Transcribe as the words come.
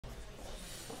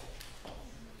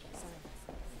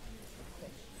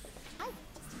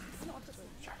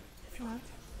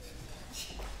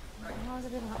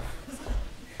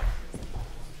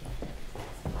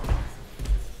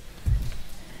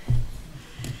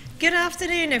Good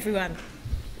afternoon, everyone.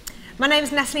 My name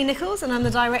is Natalie Nichols, and I'm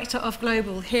the Director of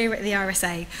Global here at the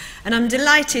RSA, and I'm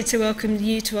delighted to welcome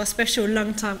you to our special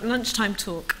lunchtime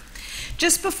talk.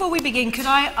 Just before we begin, could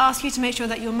I ask you to make sure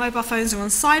that your mobile phones are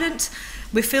on silent?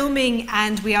 We're filming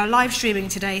and we are live streaming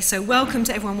today, so welcome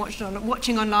to everyone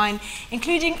watching online,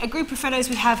 including a group of fellows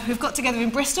who've got together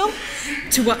in Bristol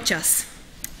to watch us.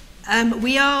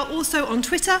 We are also on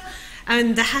Twitter,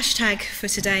 and the hashtag for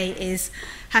today is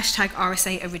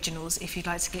 #RSA Originals if you'd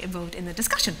like to get involved in the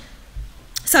discussion.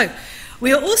 So,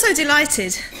 we are also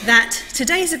delighted that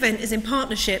today's event is in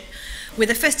partnership with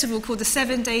a festival called the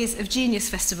 7 Days of Genius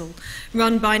Festival,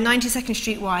 run by 92nd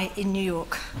Street Y in New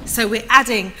York. So we're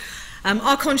adding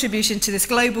our contribution to this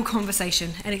global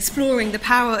conversation and exploring the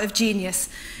power of genius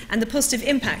and the positive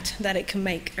impact that it can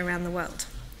make around the world.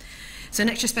 So an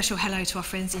extra special hello to our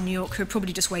friends in New York who are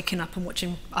probably just waking up and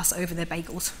watching us over their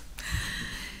bagels.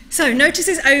 So notice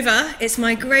is over. It's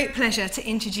my great pleasure to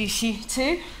introduce you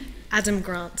to Adam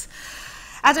Grant.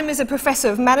 Adam is a professor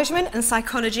of management and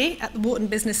psychology at the Wharton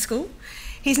Business School.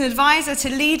 He's an advisor to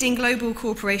leading global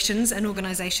corporations and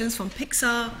organizations from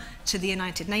Pixar to the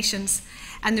United Nations,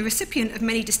 and the recipient of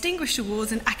many distinguished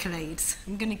awards and accolades.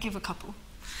 I'm going to give a couple.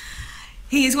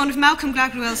 He is one of Malcolm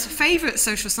Gladwell's favourite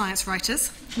social science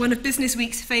writers, one of Business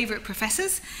Week's favourite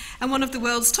professors, and one of the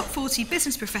world's top 40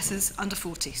 business professors under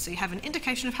 40, so you have an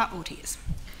indication of how old he is.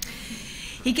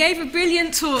 He gave a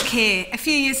brilliant talk here a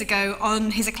few years ago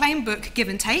on his acclaimed book, Give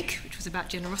and Take, which was about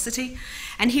generosity,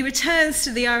 and he returns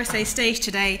to the RSA stage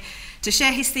today to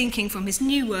share his thinking from his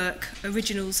new work,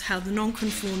 Originals, How the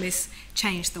Non-Conformists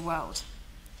Changed the World.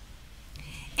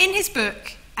 In his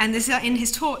book, and in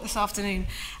his talk this afternoon,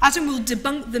 Adam will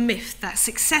debunk the myth that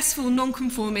successful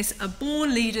nonconformists are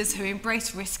born leaders who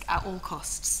embrace risk at all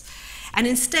costs. And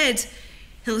instead,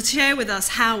 he'll share with us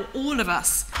how all of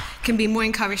us can be more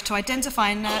encouraged to identify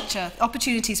and nurture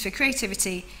opportunities for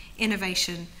creativity,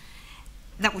 innovation,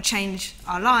 that will change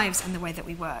our lives and the way that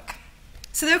we work.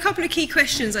 So there are a couple of key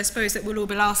questions, I suppose, that we'll all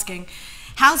be asking.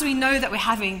 How do we know that we're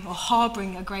having or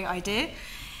harbouring a great idea?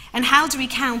 And how do we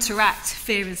counteract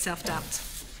fear and self-doubt?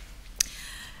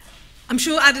 I'm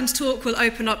sure Adam's talk will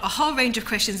open up a whole range of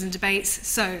questions and debates,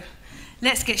 so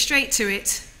let's get straight to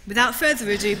it. Without further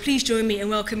ado, please join me in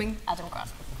welcoming Adam Grant.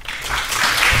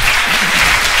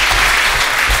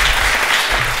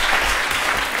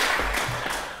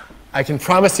 I can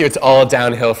promise you it's all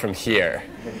downhill from here.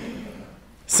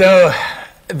 So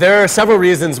there are several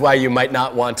reasons why you might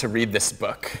not want to read this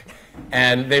book.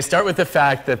 And they start with the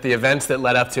fact that the events that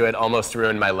led up to it almost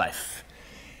ruined my life.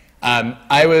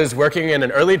 I was working in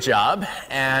an early job,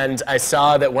 and I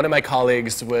saw that one of my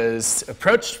colleagues was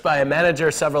approached by a manager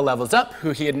several levels up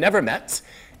who he had never met,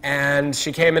 and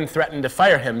she came and threatened to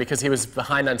fire him because he was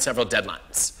behind on several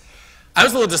deadlines. I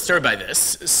was a little disturbed by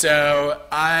this, so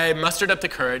I mustered up the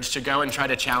courage to go and try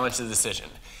to challenge the decision.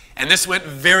 And this went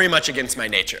very much against my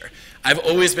nature. I've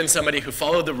always been somebody who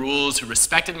followed the rules, who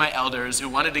respected my elders, who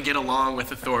wanted to get along with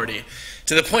authority,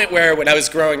 to the point where when I was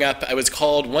growing up, I was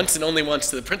called once and only once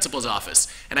to the principal's office,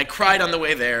 and I cried on the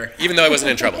way there, even though I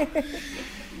wasn't in trouble.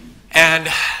 And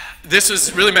this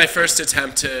was really my first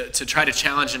attempt to try to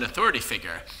challenge an authority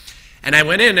figure. And I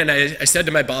went in and I said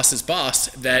to my boss's boss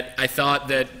that I thought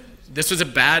that this was a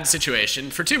bad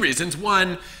situation for two reasons.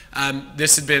 One,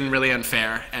 this had been really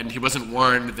unfair, and he wasn't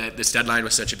warned that this deadline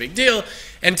was such a big deal.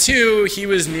 And two, he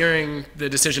was nearing the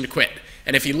decision to quit.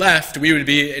 And if he left, we would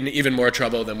be in even more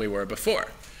trouble than we were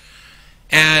before.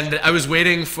 And I was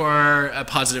waiting for a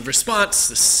positive response.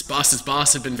 This boss's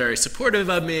boss had been very supportive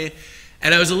of me.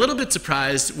 And I was a little bit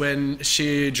surprised when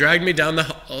she dragged me down the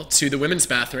hall to the women's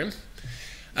bathroom,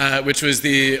 which was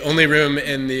the only room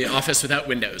in the office without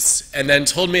windows, and then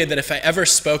told me that if I ever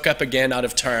spoke up again out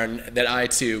of turn, that I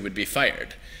too would be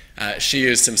fired. She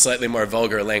used some slightly more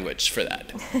vulgar language for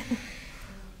that.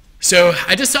 So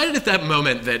I decided at that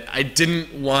moment that I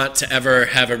didn't want to ever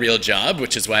have a real job,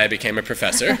 which is why I became a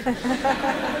professor.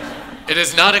 It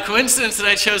is not a coincidence that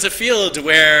I chose a field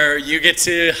where you get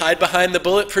to hide behind the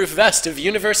bulletproof vest of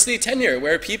university tenure,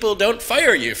 where people don't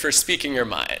fire you for speaking your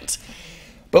mind.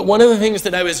 But one of the things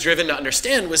that I was driven to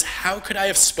understand was how could I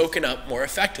have spoken up more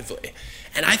effectively?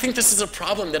 And I think this is a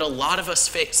problem that a lot of us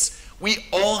face. We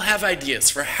all have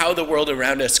ideas for how the world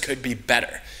around us could be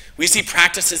better. We see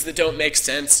practices that don't make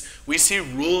sense. We see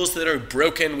rules that are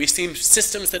broken. We see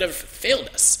systems that have failed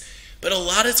us. But a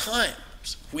lot of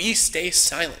times, we stay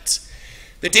silent.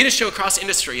 The data show across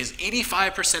industry is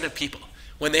 85% of people,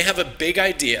 when they have a big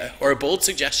idea or a bold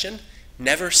suggestion,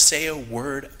 never say a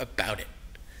word about it.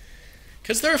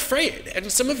 Because they're afraid,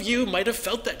 and some of you might have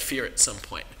felt that fear at some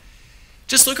point.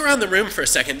 Just look around the room for a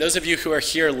second, those of you who are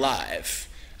here live.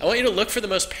 I want you to look for the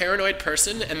most paranoid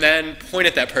person and then point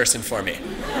at that person for me.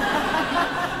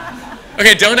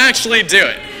 Okay, don't actually do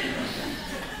it.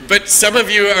 But some of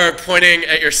you are pointing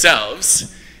at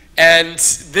yourselves, and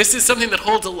this is something that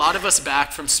holds a lot of us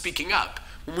back from speaking up.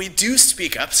 When we do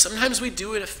speak up, sometimes we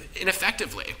do it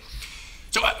ineffectively.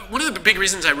 So one of the big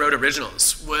reasons I wrote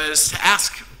Originals was to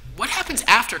ask, what happens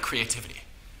after creativity?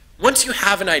 Once you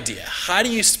have an idea, how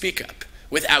do you speak up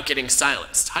without getting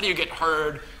silenced? How do you get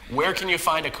heard? Where can you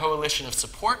find a coalition of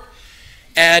support?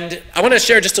 And I want to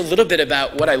share just a little bit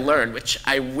about what I learned, which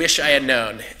I wish I had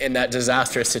known in that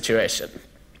disastrous situation.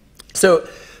 So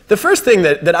the first thing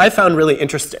that I found really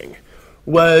interesting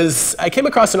was I came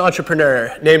across an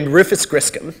entrepreneur named Rufus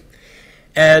Griscom.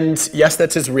 And yes,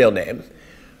 that's his real name.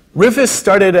 Rufus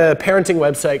started a parenting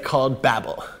website called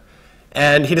Babel.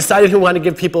 And he decided he wanted to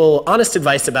give people honest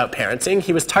advice about parenting.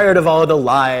 He was tired of all of the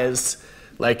lies,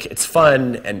 like it's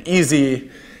fun and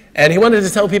easy, and he wanted to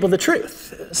tell people the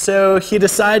truth. So he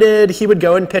decided he would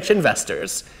go and pitch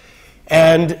investors.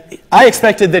 And I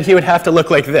expected that he would have to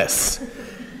look like this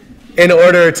in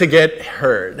order to get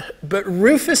heard. But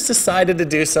Rufus decided to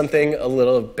do something a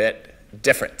little bit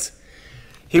different.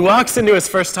 He walks into his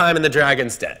first time in the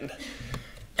Dragon's Den,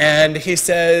 and he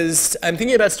says, I'm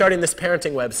thinking about starting this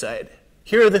parenting website.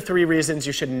 Here are the 3 reasons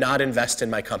you should not invest in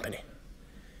my company.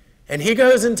 And he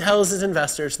goes and tells his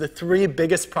investors the 3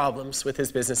 biggest problems with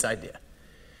his business idea.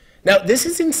 Now, this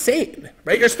is insane,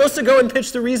 right? You're supposed to go and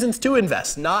pitch the reasons to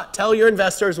invest, not tell your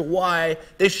investors why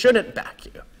they shouldn't back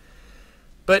you.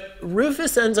 But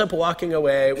Rufus ends up walking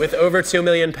away with over £2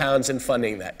 million in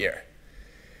funding that year.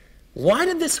 Why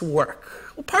did this work?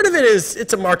 Well, part of it is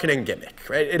it's a marketing gimmick,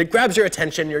 right? It grabs your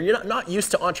attention. You're not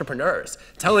used to entrepreneurs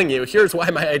telling you, here's why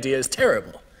my idea is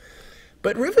terrible.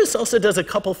 But Rufus also does a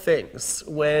couple things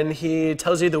when he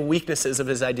tells you the weaknesses of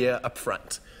his idea up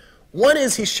front. One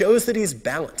is he shows that he's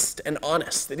balanced and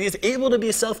honest, that he's able to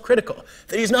be self-critical,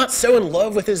 that he's not so in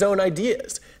love with his own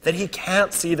ideas, that he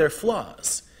can't see their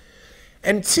flaws.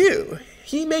 And 2,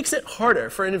 he makes it harder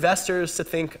for investors to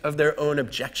think of their own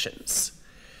objections.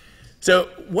 So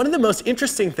one of the most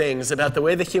interesting things about the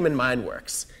way the human mind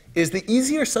works is the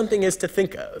easier something is to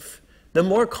think of, the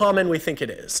more common we think it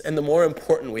is, and the more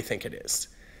important we think it is.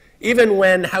 Even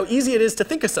when how easy it is to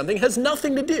think of something has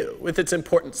nothing to do with its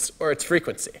importance or its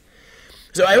frequency.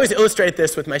 So I always illustrate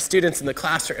this with my students in the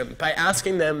classroom by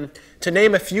asking them to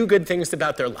name a few good things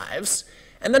about their lives,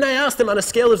 and then I ask them on a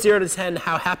scale of 0 to 10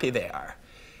 how happy they are.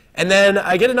 And then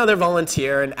I get another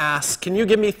volunteer and ask, can you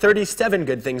give me 37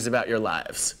 good things about your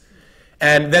lives?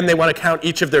 And then they want to count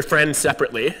each of their friends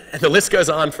separately, and the list goes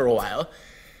on for a while.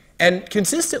 And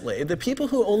consistently, the people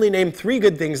who only name 3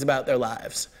 good things about their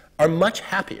lives are much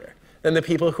happier than the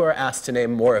people who are asked to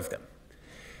name more of them.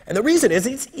 And the reason is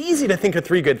it's easy to think of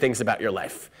 3 good things about your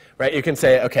life, right? You can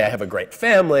say, okay, I have a great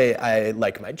family, I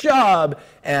like my job,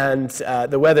 and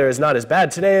the weather is not as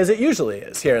bad today as it usually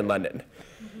is here in London.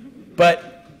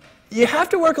 But you have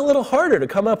to work a little harder to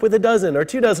come up with 12 or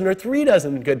 24 or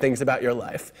 36 good things about your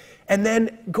life. And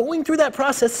then going through that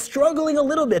process, struggling a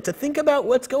little bit to think about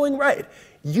what's going right,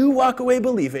 you walk away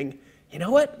believing, you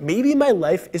know what, maybe my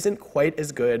life isn't quite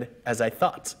as good as I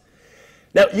thought.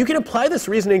 Now, you can apply this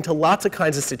reasoning to lots of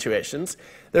kinds of situations.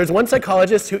 There's one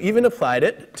psychologist who even applied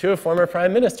it to a former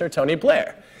prime minister, Tony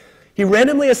Blair. He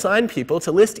randomly assigned people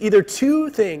to list either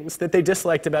 2 things that they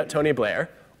disliked about Tony Blair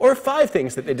or 5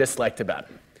 things that they disliked about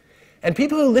him. And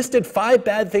people who listed 5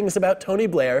 bad things about Tony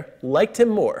Blair liked him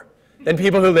more than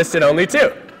people who listed only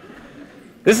 2.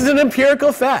 This is an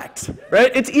empirical fact,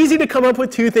 right? It's easy to come up with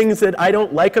 2 things that I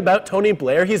don't like about Tony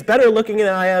Blair. He's better looking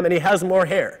than I am, and he has more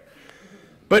hair.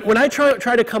 But when I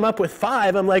try to come up with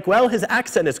 5, I'm like, well, his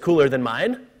accent is cooler than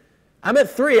mine. I'm at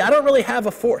 3. I don't really have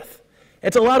a 4th.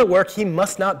 It's a lot of work. He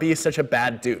must not be such a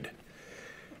bad dude.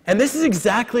 And this is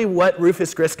exactly what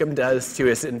Rufus Griscom does to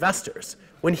his investors.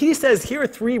 When he says, here are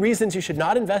 3 reasons you should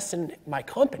not invest in my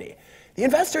company, the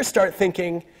investors start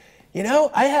thinking, you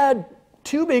know, I had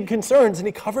 2 big concerns, and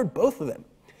he covered both of them.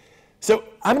 So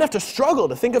I'm going to have to struggle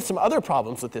to think of some other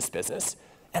problems with this business,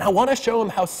 and I want to show him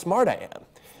how smart I am.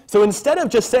 So instead of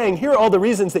just saying, here are all the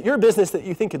reasons that your business that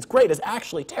you think is great is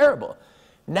actually terrible,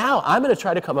 now I'm going to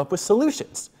try to come up with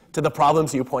solutions to the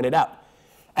problems you pointed out.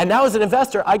 And now as an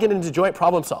investor, I get into joint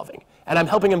problem solving, and I'm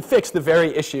helping him fix the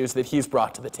very issues that he's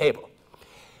brought to the table.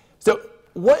 So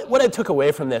what I took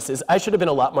away from this is I should have been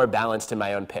a lot more balanced in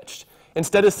my own pitch.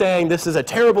 Instead of saying this is a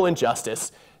terrible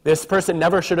injustice, this person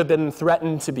never should have been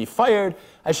threatened to be fired,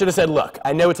 I should have said, look,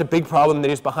 I know it's a big problem that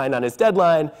he's behind on his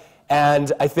deadline,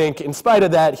 and I think in spite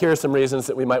of that, here are some reasons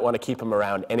that we might want to keep him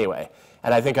around anyway.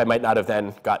 And I think I might not have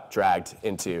then got dragged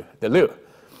into the loo.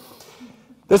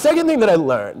 The second thing that I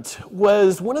learned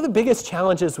was one of the biggest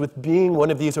challenges with being one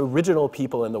of these original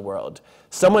people in the world,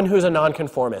 someone who's a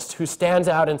nonconformist, who stands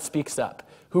out and speaks up,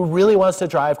 who really wants to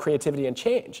drive creativity and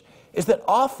change, is that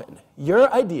often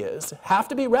your ideas have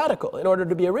to be radical in order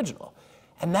to be original.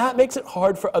 And that makes it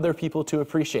hard for other people to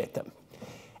appreciate them.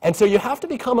 And so you have to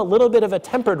become a little bit of a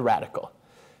tempered radical.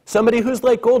 Somebody who's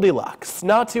like Goldilocks,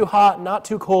 not too hot, not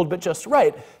too cold, but just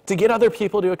right, to get other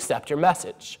people to accept your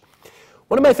message.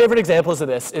 One of my favorite examples of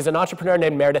this is an entrepreneur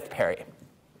named Meredith Perry.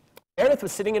 Meredith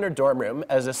was sitting in her dorm room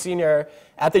as a senior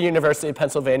at the University of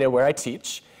Pennsylvania where I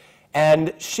teach,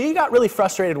 and she got really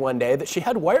frustrated one day that she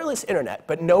had wireless internet,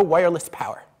 but no wireless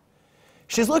power.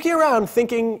 She's looking around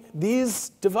thinking, these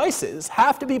devices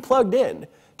have to be plugged in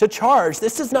to charge.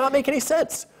 This does not make any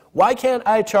sense. Why can't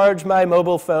I charge my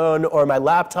mobile phone or my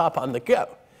laptop on the go?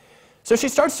 So she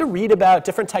starts to read about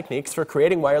different techniques for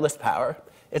creating wireless power.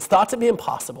 It's thought to be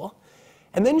impossible.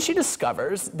 And then she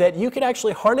discovers that you could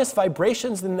actually harness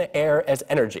vibrations in the air as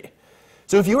energy.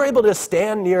 So if you were able to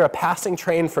stand near a passing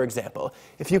train, for example,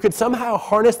 if you could somehow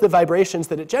harness the vibrations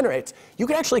that it generates, you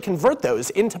could actually convert those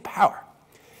into power.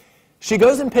 She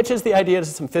goes and pitches the idea to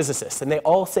some physicists, and they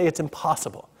all say it's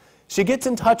impossible. She gets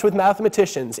in touch with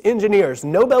mathematicians, engineers,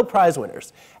 Nobel Prize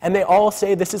winners, and they all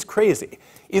say this is crazy.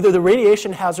 Either the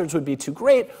radiation hazards would be too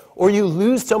great, or you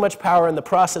lose so much power in the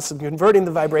process of converting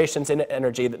the vibrations into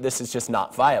energy that this is just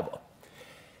not viable.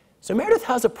 So Meredith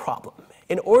has a problem.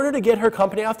 In order to get her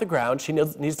company off the ground, she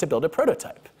needs to build a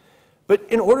prototype. But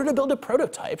in order to build a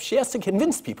prototype, she has to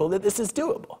convince people that this is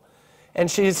doable. And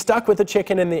she's stuck with the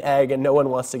chicken and the egg, and no one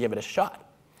wants to give it a shot.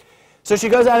 So she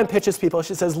goes out and pitches people.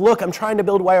 She says, look, I'm trying to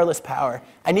build wireless power.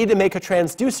 I need to make a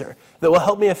transducer that will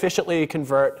help me efficiently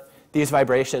convert these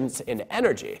vibrations into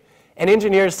energy. And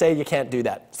engineers say, you can't do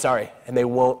that. Sorry. And they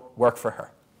won't work for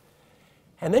her.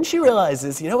 And then she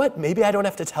realizes, you know what? Maybe I don't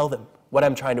have to tell them what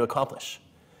I'm trying to accomplish.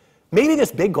 Maybe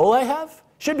this big goal I have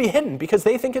should be hidden because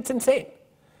they think it's insane.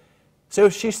 So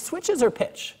she switches her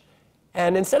pitch.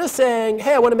 And instead of saying,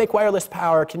 hey, I want to make wireless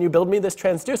power. Can you build me this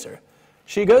transducer?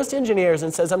 She goes to engineers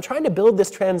and says, I'm trying to build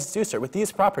this transducer with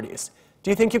these properties. Do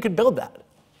you think you could build that?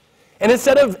 And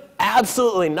instead of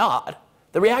absolutely not,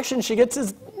 the reaction she gets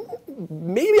is,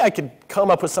 maybe I could come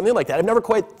up with something like that. I've never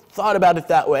quite thought about it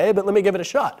that way, but let me give it a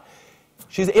shot.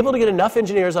 She's able to get enough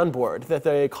engineers on board that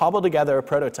they cobble together a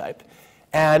prototype.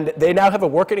 And they now have a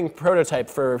working prototype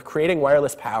for creating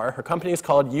wireless power. Her company is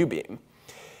called U-Beam.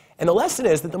 And the lesson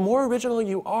is that the more original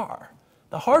you are,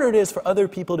 the harder it is for other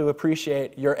people to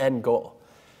appreciate your end goal.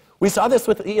 We saw this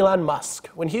with Elon Musk.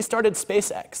 When he started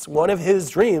SpaceX, one of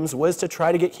his dreams was to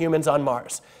try to get humans on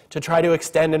Mars, to try to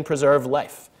extend and preserve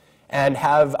life, and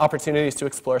have opportunities to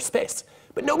explore space.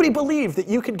 But nobody believed that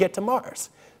you could get to Mars.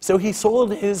 So he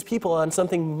sold his people on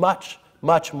something much,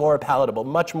 much more palatable,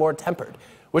 much more tempered,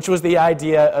 which was the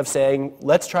idea of saying,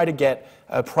 let's try to get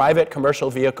a private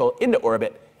commercial vehicle into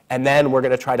orbit, and then we're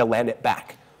going to try to land it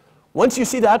back. Once you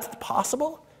see that's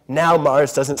possible, now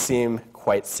Mars doesn't seem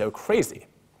quite so crazy.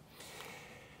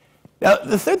 Now,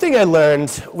 the third thing I learned,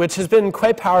 which has been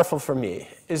quite powerful for me,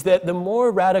 is that the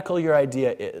more radical your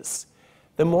idea is,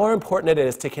 the more important it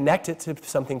is to connect it to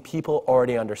something people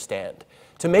already understand,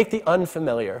 to make the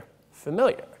unfamiliar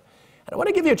familiar. And I want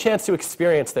to give you a chance to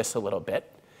experience this a little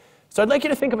bit. So I'd like you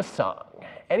to think of a song,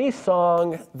 any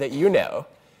song that you know,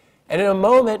 and in a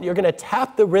moment, you're going to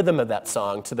tap the rhythm of that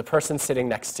song to the person sitting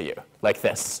next to you, like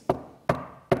this.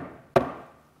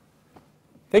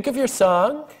 Think of your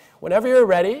song. Whenever you're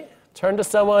ready, turn to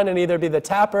someone and either be the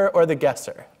tapper or the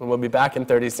guesser. And we'll be back in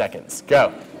 30 seconds.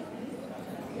 Go.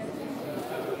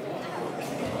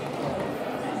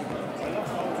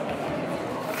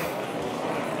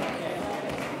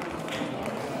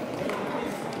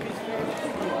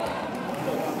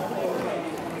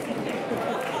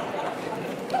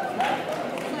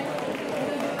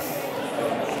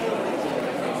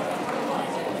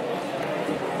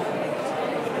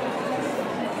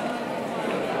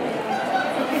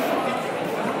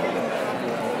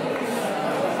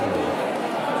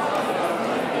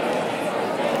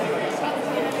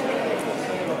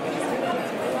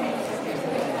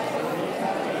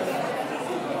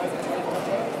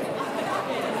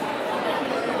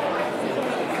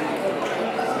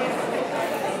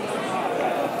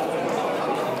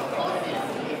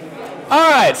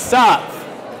 Stop.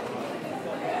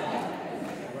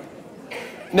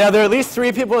 Now, there are at least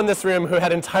 3 people in this room who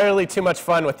had entirely too much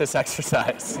fun with this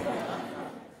exercise.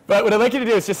 But what I'd like you to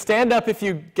do is just stand up if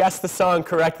you guessed the song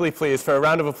correctly, please, for a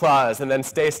round of applause, and then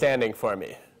stay standing for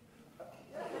me.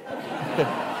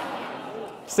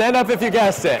 Stand up if you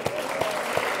guessed it.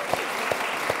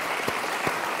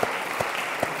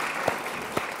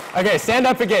 Okay, stand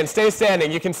up again. Stay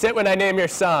standing. You can sit when I name your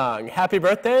song. Happy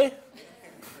birthday.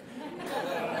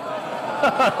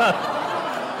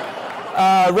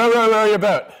 Row, row, row your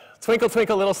boat. Twinkle,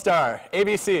 twinkle, little star.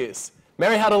 ABCs.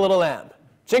 Mary Had a Little Lamb.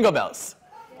 Jingle bells.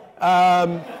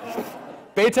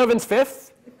 Beethoven's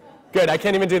Fifth. Good, I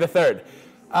can't even do the third.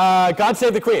 God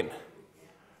Save the Queen.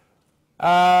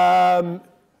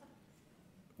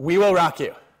 We Will Rock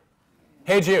You.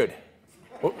 Hey Jude.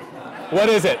 What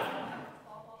is it?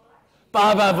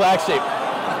 Ba Ba Black Sheep.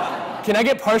 Can I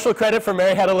get partial credit for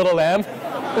Mary Had a Little Lamb?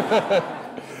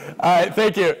 All right,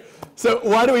 thank you. So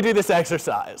why do we do this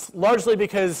exercise? Largely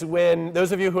because when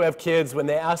those of you who have kids, when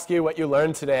they ask you what you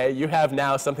learned today, you have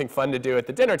now something fun to do at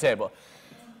the dinner table.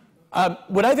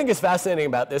 What I think is fascinating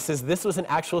about this is this was an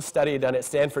actual study done at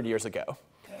Stanford years ago,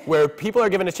 where people are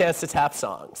given a chance to tap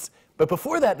songs. But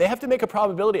before that, they have to make a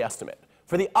probability estimate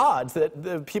for the odds that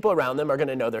the people around them are going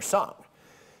to know their song.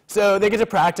 So they get to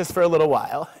practice for a little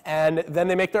while, and then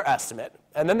they make their estimate,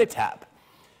 and then they tap.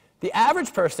 The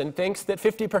average person thinks that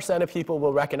 50% of people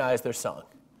will recognize their song.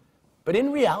 But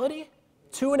in reality,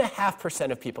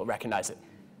 2.5% of people recognize it.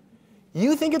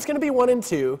 You think it's going to be 1 in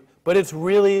 2, but it's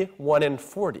really 1 in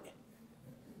 40.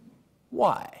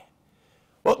 Why?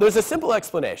 Well, there's a simple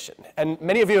explanation, and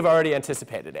many of you have already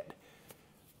anticipated it.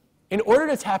 In order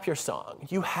to tap your song,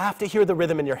 you have to hear the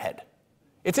rhythm in your head.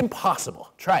 It's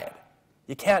impossible. Try it.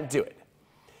 You can't do it.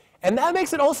 And that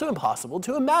makes it also impossible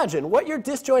to imagine what your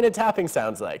disjointed tapping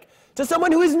sounds like to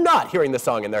someone who is not hearing the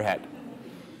song in their head.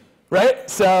 Right?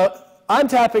 So I'm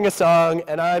tapping a song,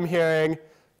 and I'm hearing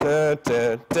da,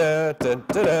 da, da, da,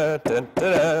 da, da, da,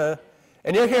 da,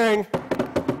 and you're hearing,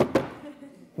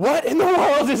 what in the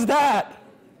world is that?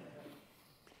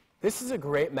 This is a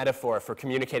great metaphor for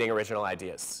communicating original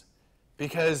ideas.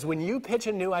 Because when you pitch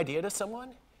a new idea to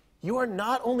someone, you are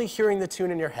not only hearing the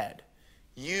tune in your head,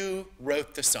 you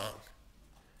wrote the song.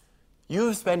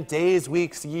 You've spent days,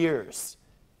 weeks, years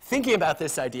thinking about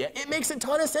this idea. It makes a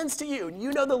ton of sense to you.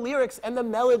 You know the lyrics and the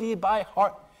melody by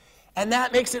heart. And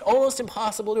that makes it almost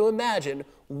impossible to imagine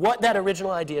what that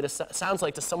original idea sounds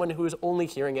like to someone who is only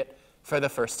hearing it for the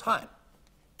first time.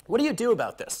 What do you do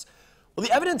about this? Well,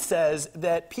 the evidence says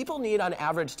that people need on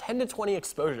average 10 to 20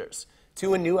 exposures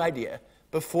to a new idea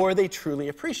before they truly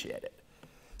appreciate it.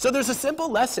 So there's a simple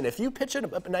lesson. If you pitch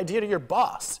an idea to your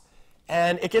boss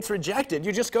and it gets rejected,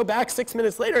 you just go back 6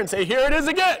 minutes later and say, here it is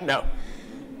again. No,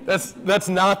 that's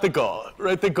not the goal.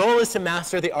 Right? The goal is to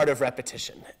master the art of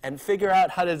repetition and figure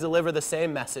out how to deliver the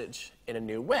same message in a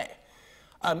new way.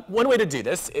 One way to do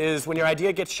this is when your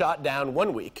idea gets shot down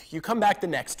 1 week, you come back the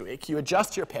next week, you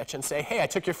adjust your pitch and say, hey, I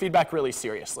took your feedback really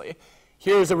seriously.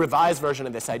 Here's a revised version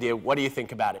of this idea. What do you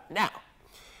think about it now?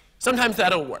 Sometimes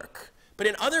that'll work. But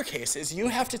in other cases, you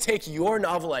have to take your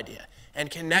novel idea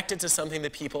and connect it to something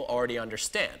that people already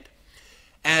understand.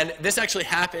 And this actually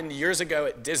happened years ago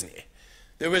at Disney.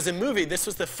 There was a movie, this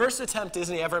was the first attempt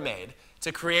Disney ever made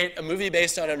to create a movie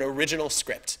based on an original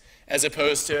script, as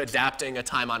opposed to adapting a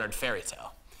time-honored fairy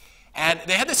tale. And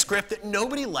they had this script that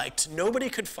nobody liked, nobody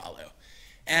could follow.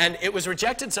 And it was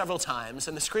rejected several times,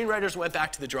 and the screenwriters went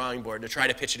back to the drawing board to try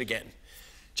to pitch it again.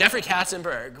 Jeffrey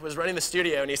Katzenberg was running the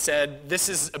studio, and he said, this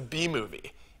is a B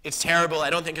movie. It's terrible. I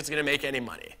don't think it's going to make any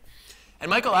money. And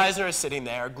Michael Eisner is sitting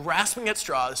there, grasping at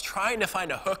straws, trying to find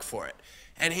a hook for it.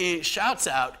 And he shouts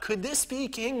out, could this be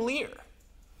King Lear?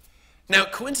 Now,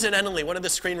 coincidentally, one of the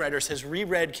screenwriters has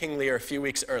reread King Lear a few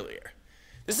weeks earlier.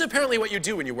 This is apparently what you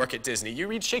do when you work at Disney. You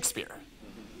read Shakespeare.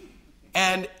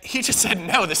 And he just said,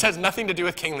 no, this has nothing to do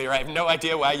with King Lear. I have no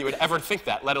idea why you would ever think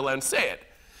that, let alone say it.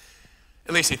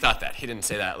 At least he thought that. He didn't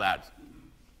say that out loud.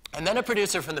 And then a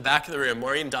producer from the back of the room,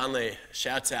 Maureen Donnelly,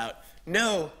 shouts out,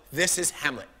 no, this is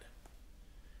Hamlet.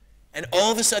 And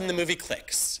all of a sudden the movie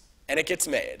clicks, and it gets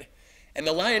made. And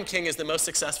The Lion King is the most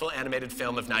successful animated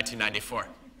film of 1994.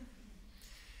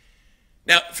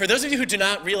 Now, for those of you who do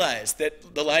not realize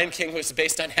that The Lion King was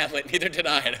based on Hamlet, neither did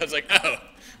I. And I was like, oh,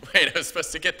 wait, I was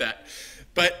supposed to get that.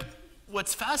 But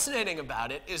what's fascinating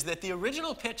about it is that the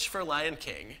original pitch for Lion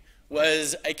King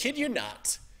was, I kid you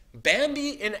not, Bambi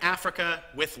in Africa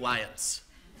with lions.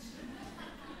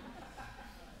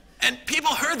 And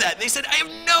people heard that, and they said, I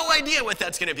have no idea what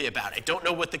that's going to be about. I don't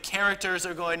know what the characters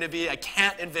are going to be. I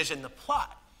can't envision the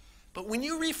plot. But when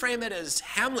you reframe it as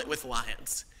Hamlet with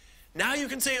lions, now you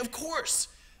can say, of course,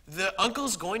 the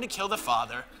uncle's going to kill the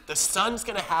father, the son's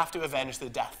going to have to avenge the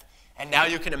death. And now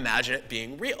you can imagine it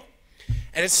being real.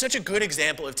 And it's such a good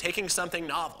example of taking something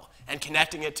novel and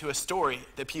connecting it to a story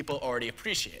that people already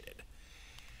appreciated.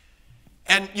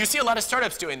 And you see a lot of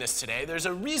startups doing this today. There's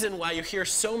a reason why you hear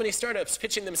so many startups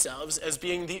pitching themselves as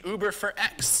being the Uber for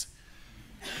X.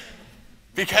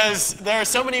 Because there are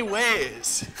so many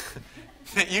ways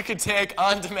that you could take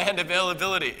on-demand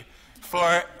availability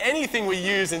for anything we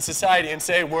use in society and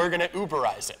say, we're going to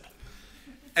Uberize it.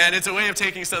 And it's a way of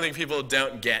taking something people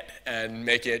don't get and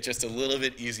make it just a little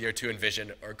bit easier to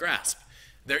envision or grasp.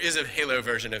 There is a Halo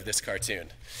version of this cartoon.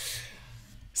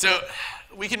 So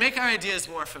we can make our ideas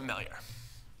more familiar.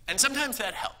 And sometimes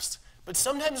that helps. But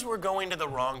sometimes we're going to the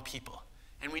wrong people.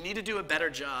 And we need to do a better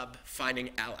job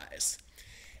finding allies.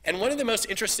 And one of the most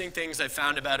interesting things I've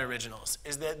found about originals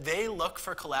is that they look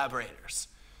for collaborators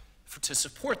to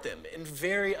support them in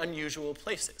very unusual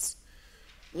places.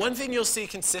 One thing you'll see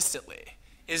consistently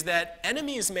is that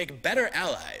enemies make better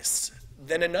allies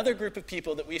than another group of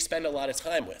people that we spend a lot of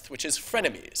time with, which is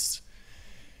frenemies.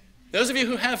 Those of you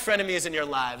who have frenemies in your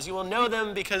lives, you will know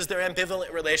them because they're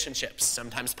ambivalent relationships,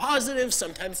 sometimes positive,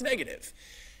 sometimes negative.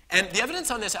 And the evidence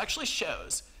on this actually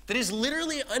shows that it's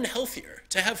literally unhealthier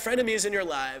to have frenemies in your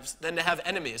lives than to have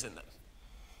enemies in them.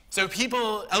 So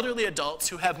people, elderly adults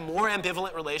who have more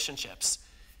ambivalent relationships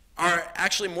are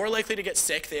actually more likely to get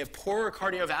sick, they have poorer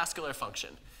cardiovascular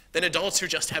function, than adults who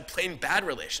just have plain bad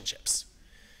relationships.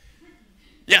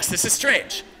 Yes, this is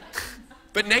strange.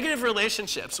 But negative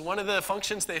relationships, one of the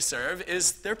functions they serve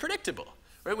is they're predictable.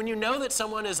 Right? When you know that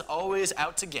someone is always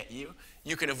out to get you,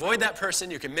 you can avoid that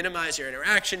person, you can minimize your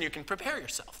interaction, you can prepare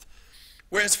yourself.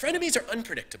 Whereas frenemies are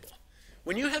unpredictable.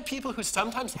 When you have people who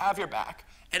sometimes have your back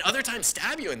and other times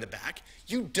stab you in the back,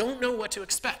 you don't know what to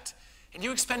expect. And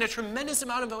you expend a tremendous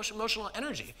amount of emotional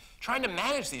energy trying to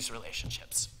manage these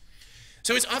relationships.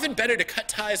 So it's often better to cut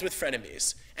ties with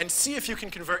frenemies and see if you can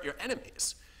convert your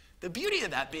enemies. The beauty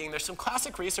of that being there's some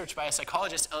classic research by a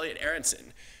psychologist, Elliot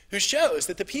Aronson, who shows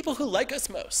that the people who like us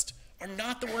most are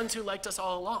not the ones who liked us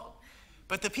all along,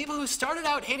 but the people who started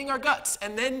out hating our guts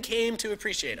and then came to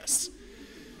appreciate us.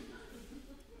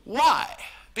 Why?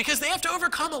 Because they have to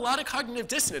overcome a lot of cognitive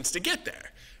dissonance to get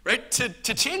there, right?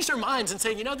 To change their minds and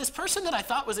say, you know, this person that I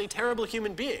thought was a terrible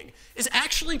human being is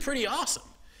actually pretty awesome.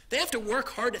 They have to work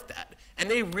hard at that, and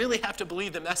they really have to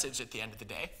believe the message at the end of the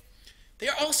day. They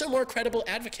are also more credible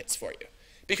advocates for you,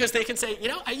 because they can say, you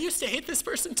know, I used to hate this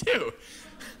person too,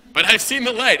 but I've seen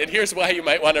the light, and here's why you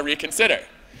might want to reconsider.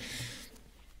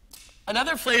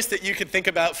 Another place that you could think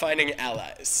about finding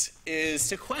allies is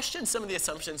to question some of the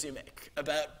assumptions you make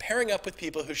about pairing up with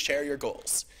people who share your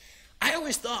goals. I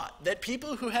always thought that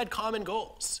people who had common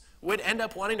goals would end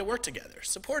up wanting to work together,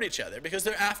 support each other, because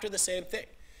they're after the same thing.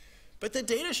 But the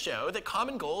data show that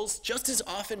common goals just as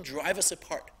often drive us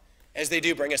apart as they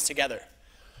do bring us together.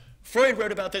 Freud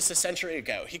wrote about this a century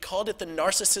ago. He called it the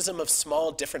narcissism of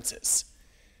small differences.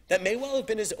 That may well have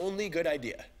been his only good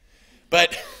idea.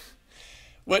 But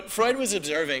what Freud was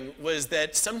observing was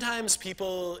that sometimes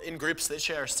people in groups that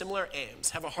share similar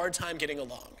aims have a hard time getting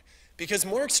along because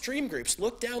more extreme groups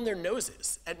look down their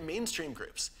noses at mainstream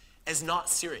groups as not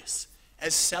serious,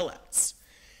 as sellouts.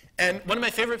 And one of my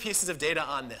favorite pieces of data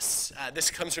on this, this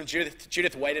comes from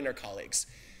Judith White and her colleagues.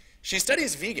 She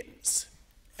studies vegans,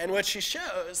 and what she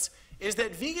shows is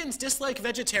that vegans dislike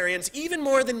vegetarians even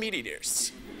more than meat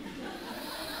eaters.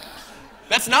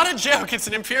 That's not a joke, it's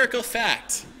an empirical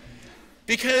fact.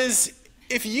 Because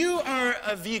if you are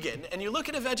a vegan and you look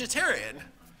at a vegetarian,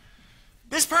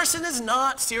 this person is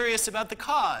not serious about the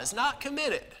cause, not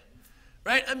committed.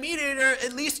 Right? A meat eater,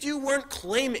 at least you weren't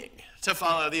claiming to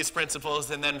follow these principles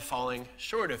and then falling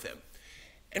short of them.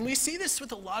 And we see this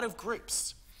with a lot of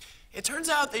groups. It turns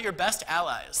out that your best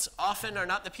allies often are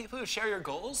not the people who share your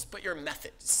goals, but your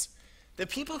methods. The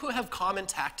people who have common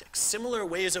tactics, similar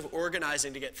ways of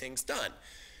organizing to get things done.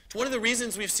 It's one of the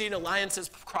reasons we've seen alliances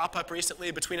crop up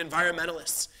recently between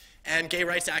environmentalists and gay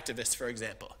rights activists, for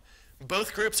example.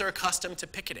 Both groups are accustomed to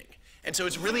picketing, and so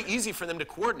it's really easy for them to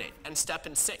coordinate and step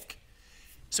in sync.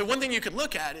 So one thing you could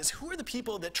look at is who are the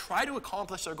people that try to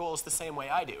accomplish their goals the same way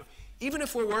I do? Even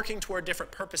if we're working toward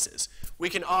different purposes, we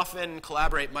can often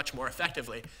collaborate much more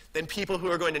effectively than people who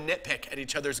are going to nitpick at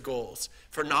each other's goals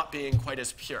for not being quite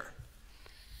as pure.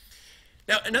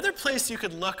 Now, another place you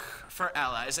could look for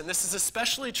allies, and this is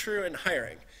especially true in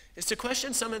hiring, is to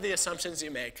question some of the assumptions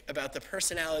you make about the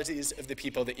personalities of the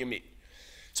people that you meet.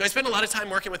 So I spend a lot of time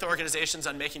working with organizations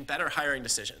on making better hiring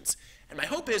decisions. And my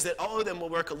hope is that all of them will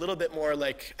work a little bit more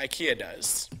like IKEA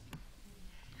does.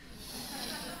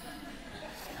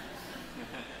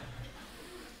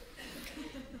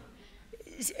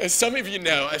 As some of you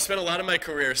know, I've spent a lot of my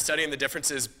career studying the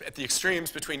differences at the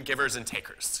extremes between givers and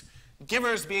takers.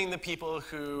 Givers being the people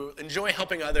who enjoy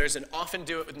helping others and often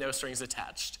do it with no strings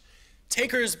attached.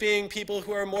 Takers being people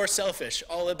who are more selfish,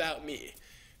 all about me,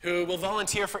 who will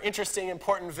volunteer for interesting,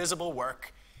 important, visible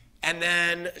work, and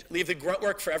then leave the grunt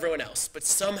work for everyone else, but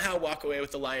somehow walk away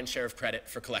with the lion's share of credit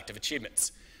for collective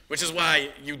achievements, which is why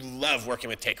you love working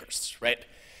with takers, right?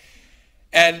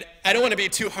 And I don't want to be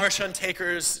too harsh on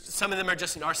takers. Some of them are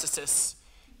just narcissists,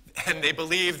 and they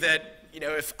believe that,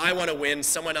 if I want to win,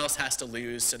 someone else has to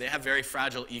lose, so they have very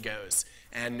fragile egos.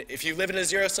 And if you live in a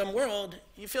zero-sum world,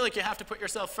 you feel like you have to put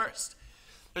yourself first.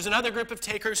 There's another group of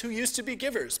takers who used to be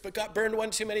givers, but got burned one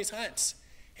too many times,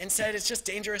 and said it's just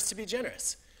dangerous to be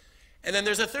generous. And then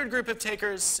there's a third group of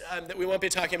takers that we won't be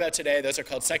talking about today. Those are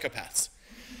called psychopaths.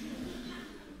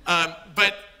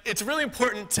 But it's really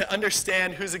important to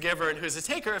understand who's a giver and who's a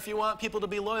taker if you want people to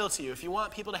be loyal to you, if you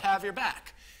want people to have your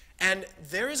back. And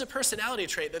there is a personality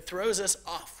trait that throws us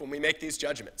off when we make these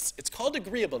judgments. It's called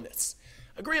agreeableness.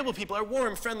 Agreeable people are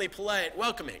warm, friendly, polite,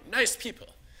 welcoming, nice people.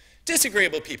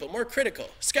 Disagreeable people, more critical,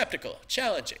 skeptical,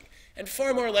 challenging, and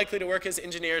far more likely to work as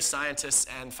engineers, scientists,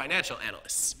 and financial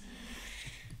analysts.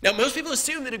 Now, most people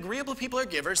assume that agreeable people are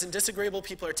givers and disagreeable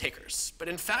people are takers. But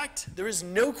in fact, there is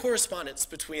no correspondence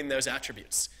between those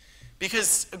attributes.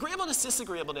 Because agreeableness,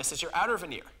 disagreeableness is your outer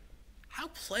veneer. How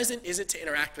pleasant is it to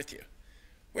interact with you?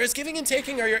 Whereas giving and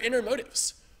taking are your inner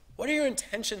motives. What are your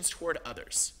intentions toward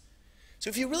others? So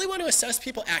if you really want to assess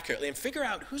people accurately and figure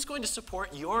out who's going to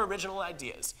support your original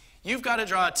ideas, you've got to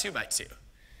draw a 2x2.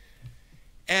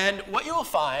 And what you will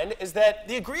find is that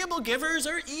the agreeable givers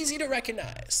are easy to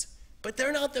recognize. But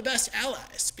they're not the best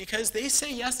allies because they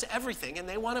say yes to everything and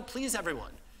they want to please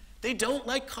everyone. They don't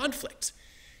like conflict.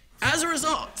 As a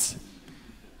result,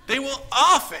 they will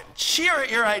often cheer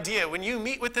at your idea when you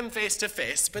meet with them face to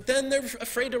face, but then they're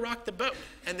afraid to rock the boat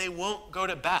and they won't go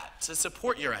to bat to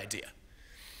support your idea.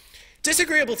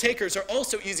 Disagreeable takers are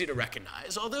also easy to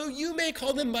recognize, although you may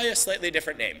call them by a slightly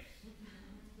different name.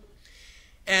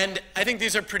 And I think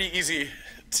these are pretty easy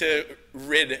to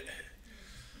rid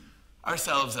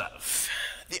ourselves of.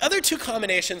 The other two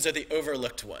combinations are the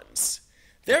overlooked ones.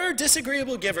 There are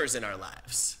disagreeable givers in our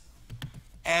lives.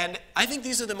 And I think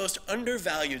these are the most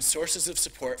undervalued sources of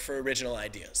support for original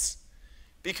ideas.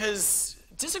 Because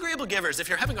disagreeable givers, if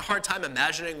you're having a hard time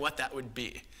imagining what that would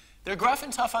be, they're gruff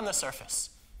and tough on the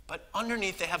surface, but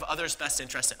underneath they have others' best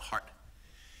interests at heart.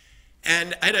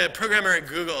 And I had a programmer at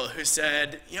Google who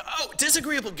said, oh,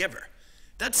 disagreeable giver.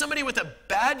 That's somebody with a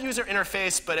bad user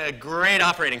interface, but a great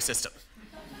operating system,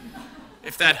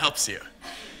 if that helps you.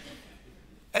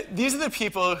 These are the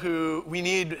people who we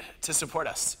need to support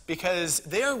us, because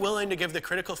they are willing to give the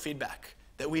critical feedback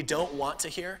that we don't want to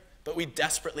hear, but we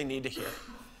desperately need to hear.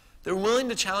 They're willing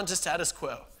to challenge the status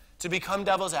quo, to become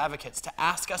devil's advocates, to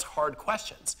ask us hard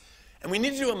questions. And we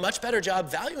need to do a much better job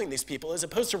valuing these people as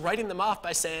opposed to writing them off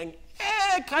by saying,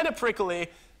 kind of prickly,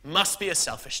 must be a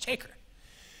selfish taker.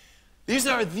 These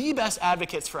are the best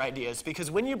advocates for ideas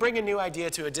because when you bring a new idea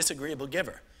to a disagreeable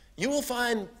giver, you will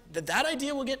find that that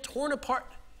idea will get torn apart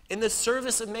in the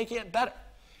service of making it better.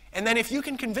 And then if you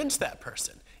can convince that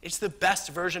person, it's the best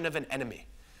version of an enemy,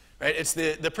 right? It's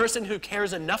the person who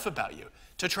cares enough about you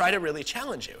to try to really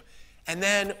challenge you. And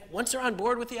then once they're on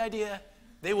board with the idea,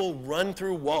 they will run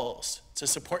through walls to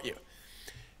support you.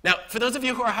 Now, for those of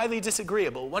you who are highly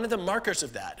disagreeable, one of the markers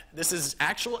of that, this is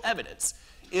actual evidence,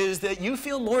 is that you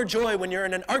feel more joy when you're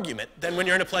in an argument than when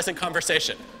you're in a pleasant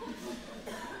conversation.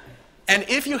 And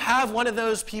if you have one of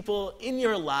those people in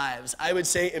your lives, I would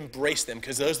say embrace them,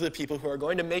 because those are the people who are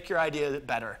going to make your idea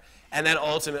better and then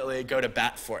ultimately go to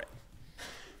bat for it.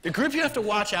 The group you have to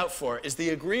watch out for is the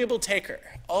agreeable taker,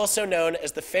 also known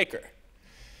as the faker.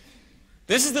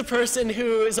 This is the person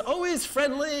who is always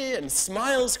friendly and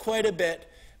smiles quite a bit,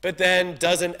 but then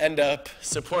doesn't end up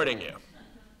supporting you.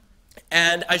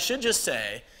 And I should just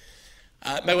say,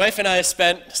 my wife and I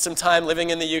spent some time living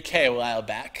in the UK a while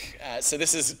back, so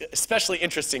this is especially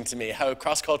interesting to me, how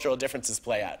cross-cultural differences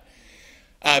play out.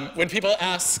 When people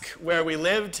ask where we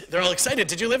lived, they're all excited.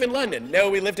 Did you live in London? No,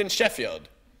 we lived in Sheffield.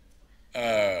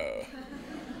 Oh.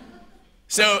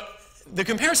 So the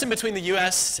comparison between the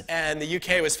US and the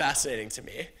UK was fascinating to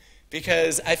me,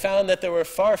 because I found that there were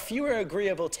far fewer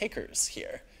agreeable takers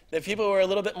here, that people were a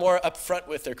little bit more upfront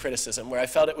with their criticism, where I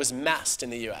felt it was masked in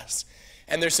the US.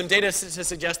 And there's some data to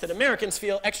suggest that Americans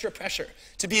feel extra pressure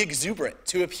to be exuberant,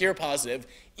 to appear positive,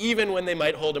 even when they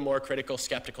might hold a more critical,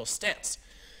 skeptical stance.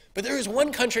 But there is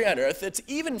one country on earth that's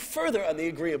even further on the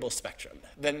agreeable spectrum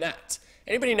than that.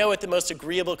 Anybody know what the most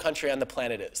agreeable country on the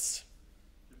planet is?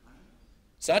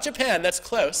 It's not Japan, that's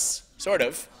close, sort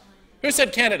of. Who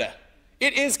said Canada?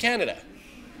 It is Canada.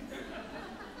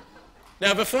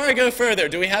 Now, before I go further,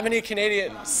 do we have any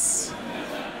Canadians?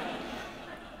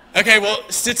 Okay, well,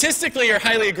 statistically, you're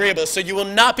highly agreeable, so you will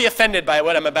not be offended by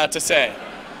what I'm about to say.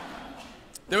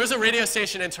 There was a radio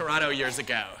station in Toronto years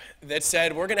ago that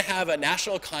said, we're going to have a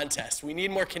national contest. We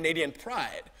need more Canadian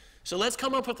pride. So let's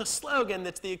come up with a slogan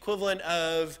that's the equivalent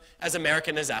of as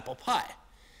American as apple pie.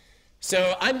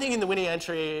 So I'm thinking the winning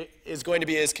entry is going to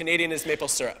be as Canadian as maple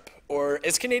syrup, or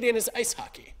as Canadian as ice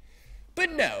hockey.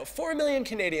 But no, 4 million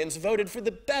Canadians voted for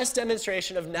the best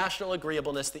demonstration of national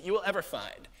agreeableness that you will ever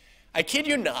find. I kid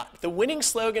you not, the winning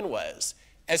slogan was,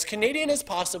 as Canadian as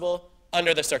possible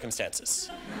under the circumstances.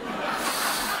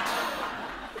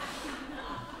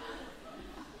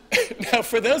 Now,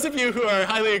 for those of you who are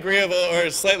highly agreeable or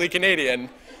slightly Canadian,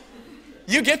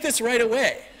 you get this right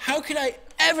away. How could I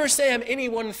ever say I'm any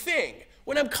one thing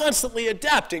when I'm constantly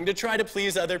adapting to try to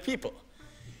please other people?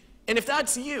 And if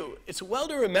that's you, it's well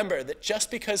to remember that just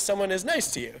because someone is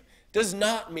nice to you does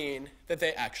not mean that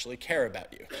they actually care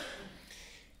about you.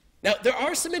 Now, there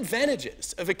are some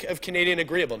advantages of Canadian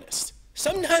agreeableness.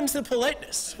 Sometimes the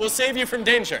politeness will save you from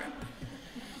danger.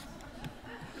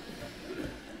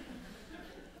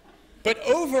 But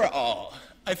overall,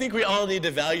 I think we all need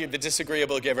to value the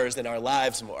disagreeable givers in our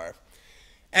lives more.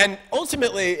 And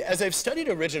ultimately, as I've studied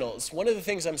originals, one of the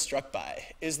things I'm struck by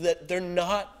is that they're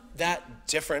not that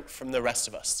different from the rest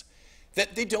of us.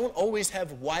 That they don't always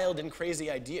have wild and crazy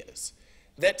ideas.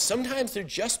 That sometimes they're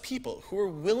just people who are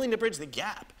willing to bridge the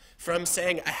gap from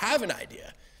saying, I have an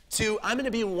idea, to I'm going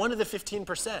to be one of the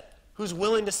 15% who's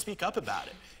willing to speak up about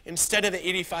it, instead of the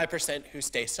 85% who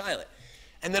stay silent.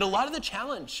 And that a lot of the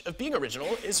challenge of being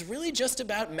original is really just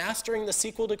about mastering the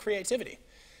sequel to creativity.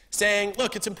 Saying,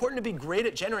 look, it's important to be great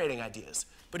at generating ideas,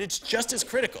 but it's just as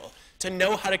critical to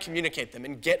know how to communicate them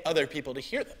and get other people to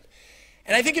hear them.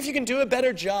 And I think if you can do a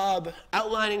better job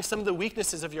outlining some of the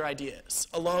weaknesses of your ideas,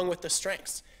 along with the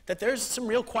strengths, that there's some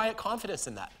real quiet confidence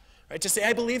in that. Right? To say,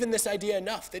 I believe in this idea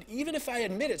enough that even if I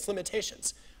admit its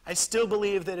limitations, I still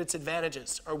believe that its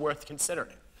advantages are worth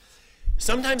considering.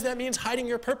 Sometimes that means hiding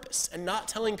your purpose and not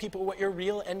telling people what your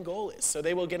real end goal is so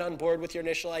they will get on board with your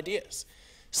initial ideas.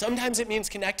 Sometimes it means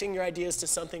connecting your ideas to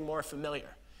something more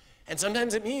familiar. And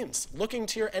sometimes it means looking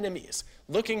to your enemies,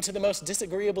 looking to the most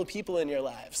disagreeable people in your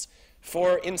lives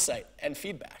for insight and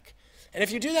feedback. And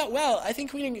if you do that well, I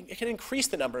think we can increase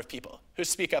the number of people who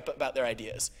speak up about their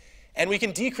ideas. And we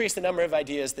can decrease the number of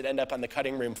ideas that end up on the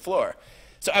cutting room floor.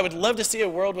 So I would love to see a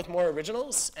world with more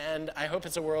originals, and I hope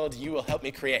it's a world you will help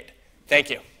me create. Thank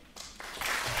you.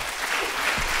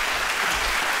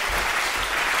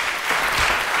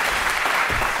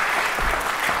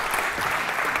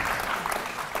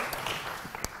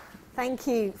 Thank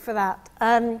you for that.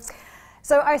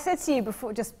 So I said to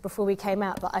you just before we came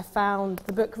out that I found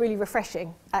the book really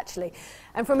refreshing, actually.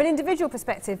 And from an individual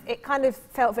perspective, it kind of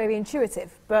felt very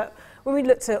intuitive. But when we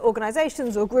looked at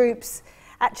organisations or groups,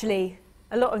 actually,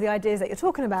 a lot of the ideas that you're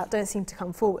talking about don't seem to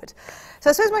come forward.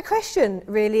 So I suppose my question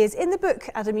really is, in the book,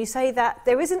 Adam, you say that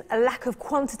there isn't a lack of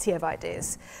quantity of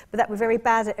ideas, but that we're very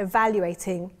bad at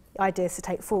evaluating ideas to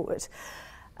take forward.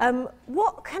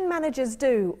 What can managers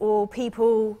do, or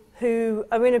people who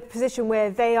are in a position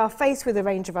where they are faced with a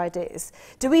range of ideas?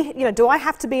 Do I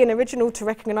have to be an original to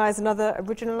recognise another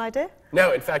original idea?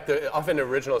 No, in fact, often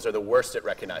originals are the worst at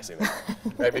recognizing them,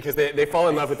 right? Because they fall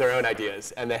in love with their own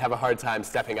ideas, and they have a hard time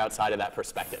stepping outside of that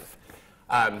perspective.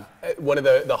 One of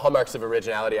the hallmarks of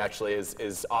originality, actually,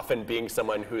 is often being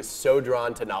someone who is so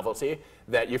drawn to novelty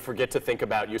that you forget to think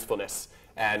about usefulness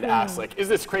and ask, like, is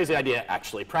this crazy idea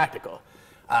actually practical?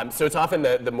 So it's often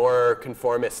the more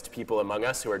conformist people among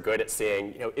us who are good at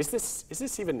seeing, is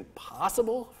this even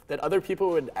possible that other people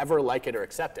would ever like it or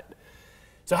accept it?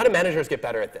 So how do managers get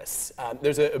better at this?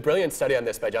 There's a brilliant study on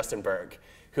this by Justin Berg,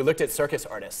 who looked at circus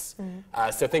artists.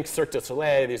 So think Cirque du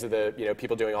Soleil. These are the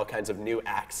people doing all kinds of new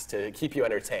acts to keep you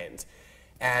entertained.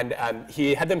 And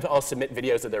he had them all submit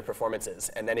videos of their performances,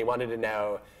 and then he wanted to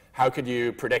know, how could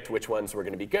you predict which ones were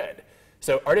going to be good?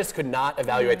 So artists could not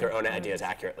evaluate their own ideas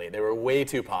accurately. They were way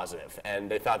too positive, and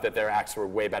they thought that their acts were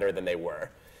way better than they were.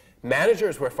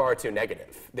 Managers were far too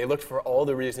negative. They looked for all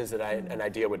the reasons that an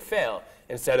idea would fail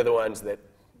instead of the ones that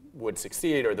would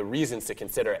succeed or the reasons to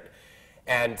consider it.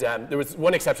 And there was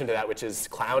one exception to that, which is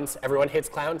clowns. Everyone hates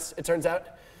clowns, it turns out.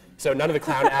 So none of the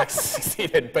clown acts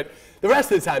succeeded, but the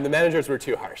rest of the time, the managers were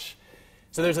too harsh.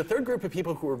 So there's a third group of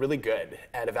people who were really good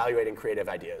at evaluating creative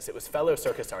ideas. It was fellow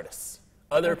circus artists.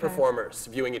 Other performers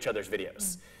viewing each other's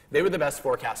videos. They were the best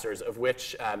forecasters of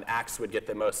which acts would get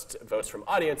the most votes from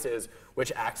audiences,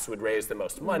 which acts would raise the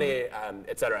most money,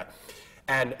 et cetera.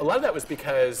 And a lot of that was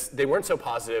because they weren't so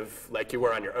positive like you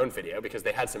were on your own video, because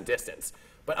they had some distance.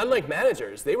 But unlike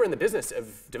managers, they were in the business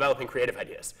of developing creative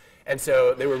ideas. And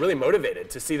so they were really motivated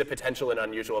to see the potential in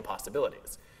unusual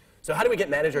possibilities. So how do we get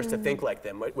managers to think like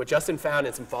them? What Justin found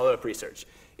in some follow-up research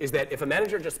is that if a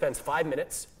manager just spends 5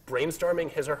 minutes brainstorming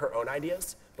his or her own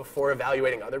ideas before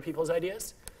evaluating other people's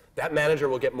ideas, that manager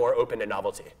will get more open to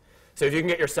novelty. So if you can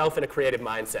get yourself in a creative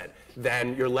mindset,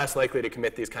 then you're less likely to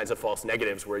commit these kinds of false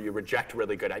negatives where you reject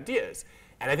really good ideas.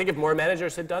 And I think if more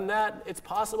managers had done that, it's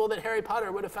possible that Harry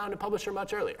Potter would have found a publisher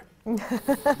much earlier.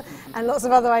 And lots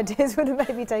of other ideas would have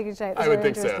maybe taken shape. That's I would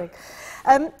think so.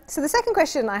 So the second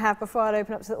question I have before I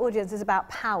open up to the audience is about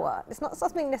power. It's not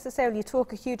something necessarily you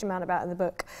talk a huge amount about in the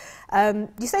book.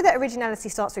 You say that originality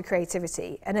starts with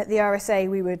creativity, and at the RSA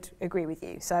we would agree with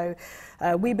you. So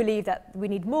we believe that we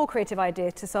need more creative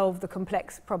ideas to solve the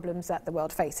complex problems that the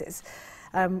world faces.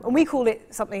 And we call it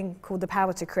something called the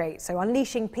power to create, so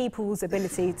unleashing people's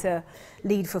ability to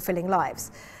lead fulfilling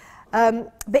lives.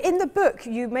 But in the book,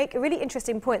 you make a really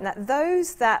interesting point that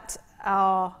those that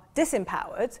are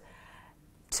disempowered,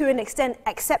 to an extent,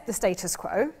 accept the status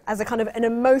quo as a kind of an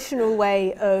emotional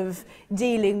way of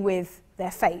dealing with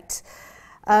their fate.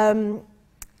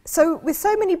 So with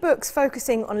so many books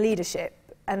focusing on leadership,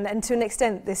 and to an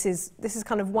extent this is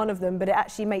kind of one of them, but it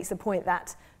actually makes the point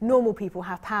that normal people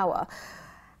have power.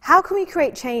 How can we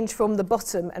create change from the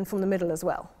bottom and from the middle as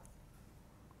well?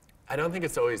 I don't think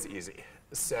it's always easy.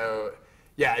 So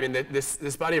yeah, I mean,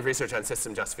 this body of research on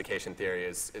system justification theory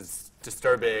is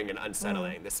disturbing and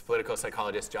unsettling. This political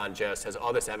psychologist, John Jost, has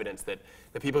all this evidence that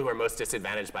the people who are most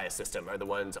disadvantaged by a system are the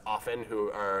ones often who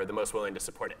are the most willing to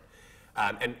support it.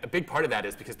 And a big part of that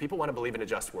is because people want to believe in a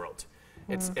just world.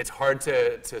 It's hard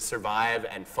to survive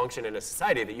and function in a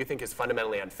society that you think is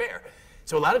fundamentally unfair.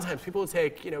 So a lot of times people will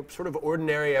take, sort of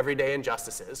ordinary everyday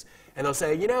injustices, and they'll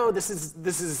say, this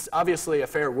is obviously a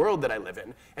fair world that I live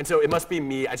in, and so it must be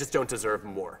me, I just don't deserve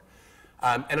more.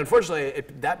 And unfortunately,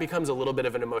 that becomes a little bit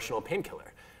of an emotional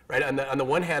painkiller, right? On the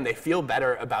one hand, they feel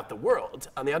better about the world.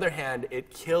 On the other hand,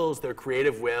 it kills their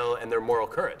creative will and their moral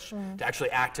courage to actually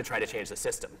act to try to change the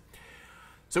system.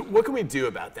 So what can we do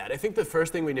about that? I think the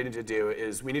first thing we need to do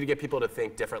is we need to get people to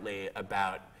think differently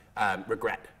about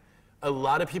regret. A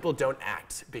lot of people don't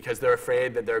act because they're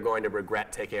afraid that they're going to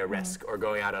regret taking a risk or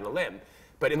going out on a limb.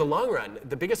 But in the long run,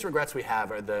 the biggest regrets we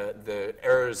have are the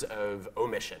errors of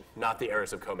omission, not the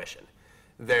errors of commission.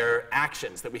 They're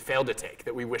actions that we failed to take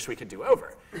that we wish we could do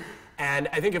over. And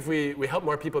I think if we help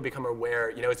more people become aware,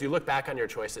 as you look back on your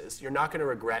choices, you're not going to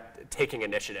regret taking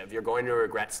initiative. You're going to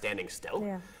regret standing still.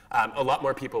 Yeah. A lot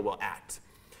more people will act.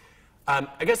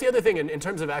 I guess the other thing, in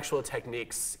terms of actual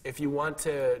techniques, if you want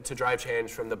to drive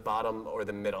change from the bottom or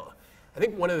the middle, I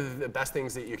think one of the best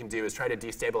things that you can do is try to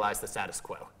destabilize the status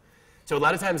quo. So a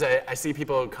lot of times I see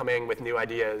people coming with new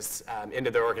ideas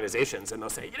into their organizations, and they'll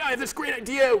say, I have this great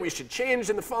idea, we should change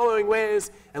in the following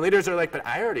ways. And leaders are like, but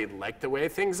I already like the way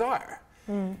things are.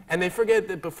 And they forget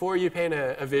that before you paint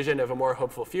a vision of a more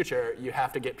hopeful future, you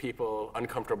have to get people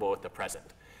uncomfortable with the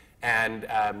present. And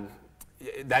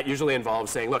that usually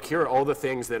involves saying, look, here are all the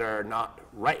things that are not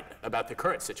right about the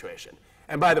current situation.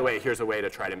 And by the way, here's a way to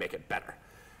try to make it better.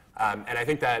 And I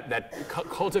think that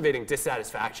cultivating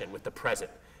dissatisfaction with the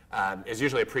present is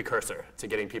usually a precursor to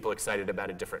getting people excited about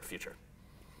a different future.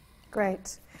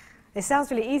 Great. It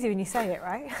sounds really easy when you say it,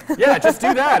 right? Yeah, just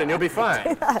do that and you'll be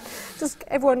fine. Just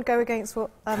everyone go against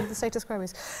what the status quo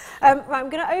is. Right, I'm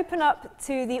going to open up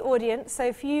to the audience. So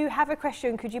if you have a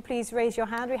question, could you please raise your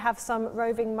hand? We have some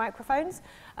roving microphones.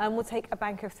 We'll take a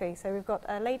bank of 3. So we've got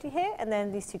a lady here and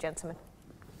then these 2 gentlemen.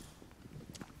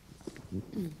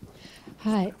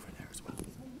 Hi.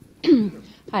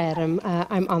 Hi, Adam.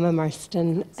 I'm Amma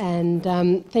Marston, and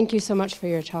thank you so much for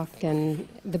your talk, and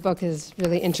the book is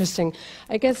really interesting.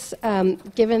 I guess,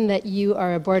 given that you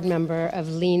are a board member of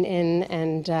Lean In,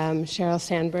 and Sheryl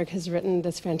Sandberg has written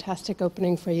this fantastic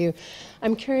opening for you,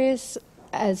 I'm curious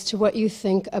as to what you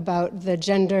think about the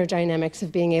gender dynamics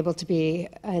of being able to be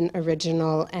an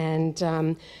original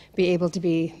and be able to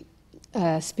be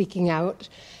speaking out.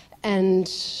 And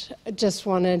just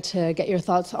wanted to get your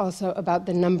thoughts also about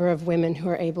the number of women who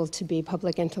are able to be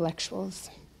public intellectuals.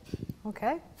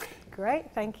 Okay,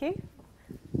 great, thank you.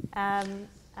 Yeah.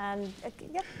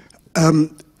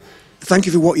 Thank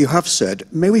you for what you have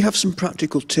said. May we have some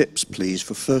practical tips, please,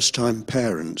 for first-time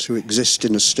parents who exist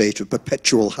in a state of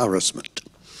perpetual harassment?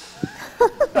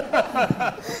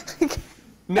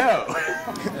 No.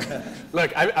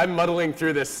 Look, I'm muddling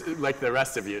through this like the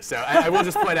rest of you, so I will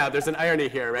just point out there's an irony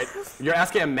here, right? You're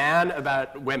asking a man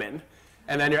about women,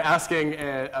 and then you're asking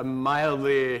a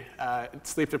mildly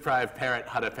sleep-deprived parent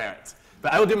how to parent.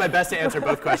 But I will do my best to answer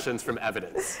both questions from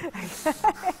evidence.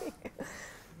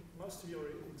 Most of your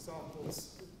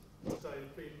examples today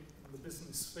have been in the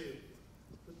business field,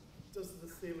 but does the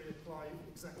theory apply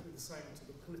exactly the same to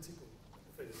the political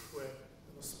field,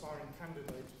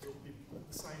 candidate will be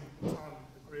at the same time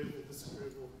agreeable,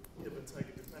 disagreeable, give and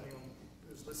take, depending on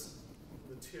who's listening,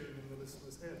 the tune in the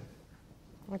listener's head.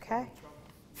 Okay.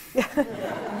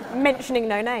 Mentioning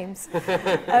no names.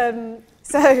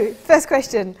 So, first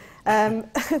question.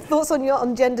 Thoughts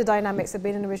on gender dynamics have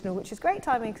been an original, which is great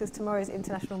timing because tomorrow is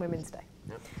International Women's Day.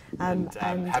 Yep.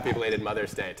 And happy belated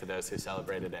Mother's Day to those who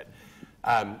celebrated it.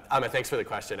 Amma, thanks for the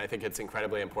question. I think it's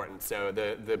incredibly important. So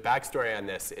the backstory on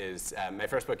this is my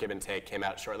first book, Give and Take, came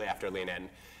out shortly after Lean In.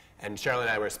 And Cheryl and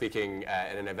I were speaking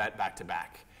at an event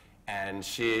back-to-back. And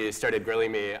she started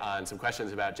grilling me on some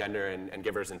questions about gender and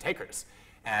givers and takers.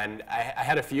 And I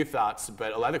had a few thoughts,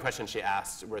 but a lot of the questions she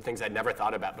asked were things I'd never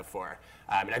thought about before.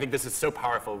 And I think this is so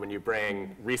powerful when you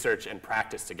bring research and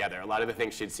practice together. A lot of the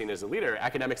things she'd seen as a leader,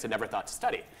 academics had never thought to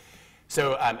study.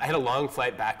 So I had a long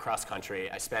flight back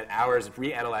cross-country. I spent hours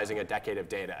reanalyzing a decade of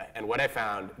data, and what I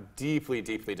found deeply,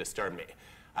 deeply disturbed me.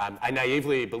 I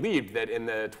naively believed that in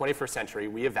the 21st century,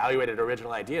 we evaluated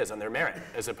original ideas on their merit,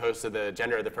 as opposed to the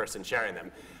gender of the person sharing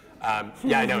them.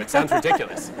 Yeah, I know, it sounds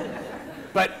ridiculous.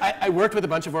 But I worked with a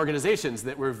bunch of organizations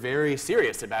that were very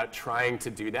serious about trying to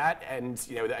do that, and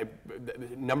the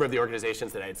number of the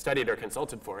organizations that I had studied or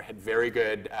consulted for had very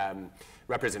good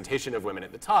representation of women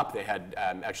at the top. They had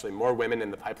actually more women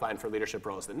in the pipeline for leadership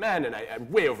roles than men, and I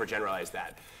way overgeneralized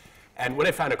that. And what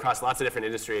I found across lots of different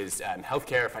industries,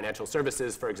 healthcare, financial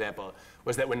services, for example,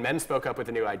 was that when men spoke up with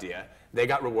a new idea, they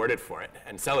got rewarded for it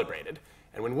and celebrated.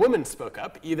 And when women spoke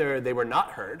up, either they were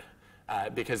not heard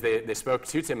because they spoke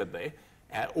too timidly,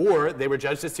 or they were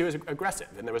judged as too aggressive,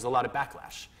 and there was a lot of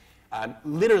backlash.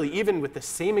 Literally, even with the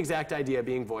same exact idea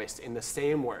being voiced in the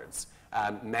same words,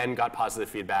 men got positive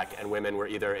feedback, and women were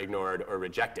either ignored or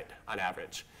rejected on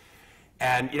average.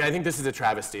 And I think this is a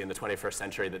travesty in the 21st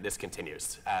century that this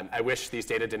continues. I wish these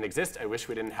data didn't exist. I wish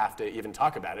we didn't have to even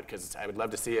talk about it, because I would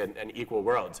love to see an equal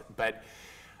world. But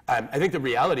I think the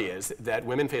reality is that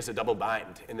women face a double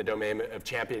bind in the domain of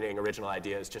championing original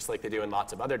ideas, just like they do in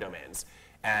lots of other domains.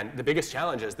 And the biggest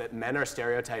challenge is that men are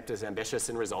stereotyped as ambitious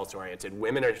and results-oriented.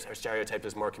 Women are stereotyped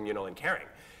as more communal and caring.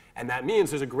 And that means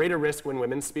there's a greater risk when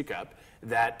women speak up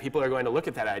that people are going to look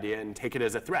at that idea and take it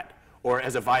as a threat or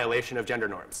as a violation of gender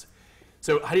norms.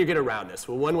 So how do you get around this?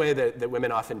 Well, one way that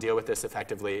women often deal with this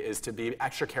effectively is to be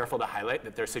extra careful to highlight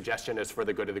that their suggestion is for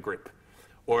the good of the group,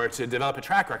 or to develop a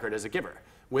track record as a giver.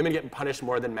 Women get punished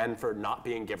more than men for not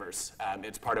being givers.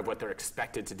 It's part of what they're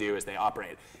expected to do as they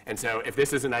operate. And so if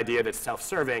this is an idea that's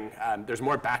self-serving, there's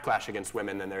more backlash against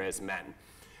women than there is men.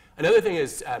 Another thing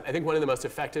is, I think one of the most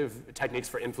effective techniques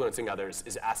for influencing others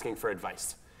is asking for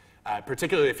advice,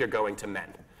 particularly if you're going to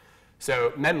men.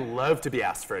 So men love to be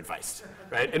asked for advice,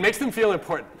 right? It makes them feel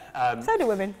important. So do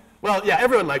women. Well, yeah,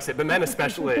 everyone likes it, but men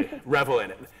especially revel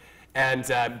in it. And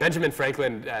Benjamin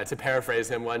Franklin, to paraphrase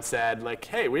him, once said, like,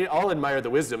 hey, we all admire the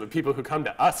wisdom of people who come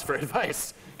to us for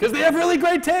advice, because they have really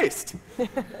great taste.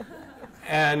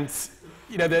 And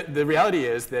the reality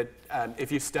is that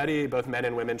if you study both men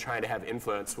and women trying to have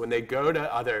influence, when they go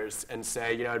to others and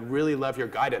say, I'd really love your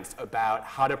guidance about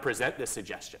how to present this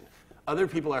suggestion, other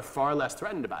people are far less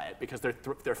threatened by it because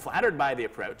they're flattered by the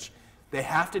approach. They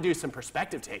have to do some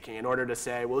perspective taking in order to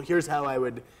say, well, here's how I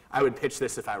would pitch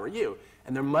this if I were you.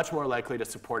 And they're much more likely to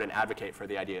support and advocate for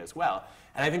the idea as well.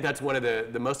 And I think that's one of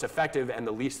the most effective and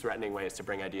the least threatening ways to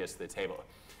bring ideas to the table.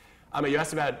 You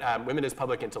asked about women as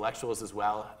public intellectuals as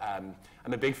well.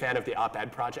 I'm a big fan of the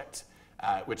Op-Ed Project,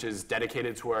 which is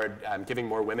dedicated toward giving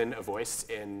more women a voice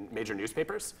in major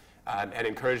newspapers and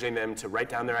encouraging them to write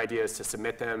down their ideas, to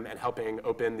submit them, and helping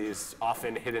open these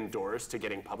often hidden doors to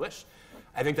getting published.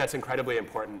 I think that's incredibly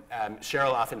important.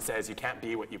 Cheryl often says you can't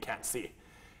be what you can't see.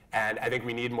 And I think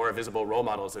we need more visible role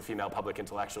models of female public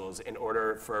intellectuals in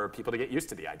order for people to get used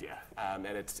to the idea. And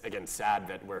it's, again, sad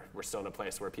that we're still in a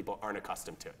place where people aren't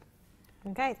accustomed to it.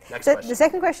 Okay. Next So question. the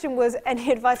second question was,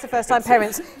 any advice to first-time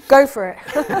parents? Go for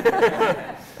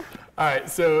it. All right,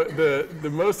 so the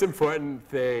most important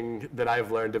thing that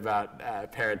I've learned about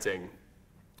parenting,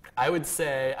 I would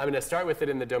say, I'm going to start with it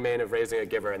in the domain of raising a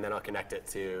giver, and then I'll connect it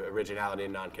to originality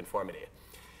and nonconformity.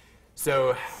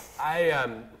 So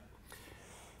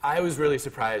I was really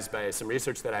surprised by some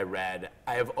research that I read.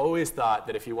 I have always thought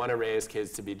that if you want to raise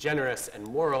kids to be generous and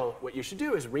moral, what you should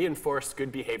do is reinforce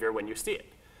good behavior when you see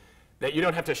it. That you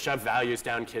don't have to shove values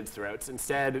down kids' throats.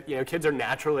 Instead, kids are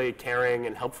naturally caring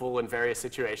and helpful in various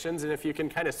situations, and if you can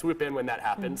kind of swoop in when that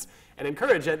happens and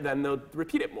encourage it, then they'll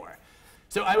repeat it more.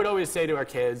 So I would always say to our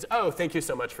kids, oh, thank you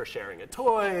so much for sharing a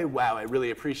toy. Wow, I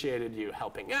really appreciated you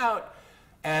helping out.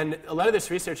 And a lot of this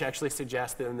research actually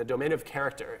suggests that in the domain of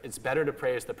character, it's better to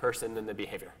praise the person than the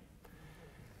behavior.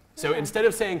 So instead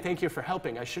of saying thank you for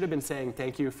helping, I should have been saying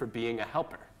thank you for being a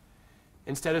helper.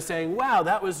 Instead of saying, wow,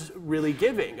 that was really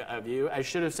giving of you, I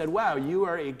should have said, wow, you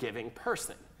are a giving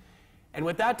person. And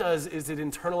what that does is it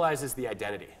internalizes the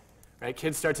identity. Right?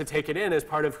 Kids start to take it in as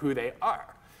part of who they are.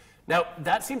 Now,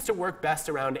 that seems to work best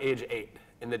around age 8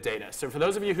 in the data. So for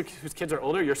those of you whose kids are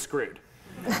older, you're screwed.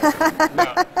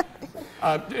 No.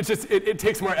 It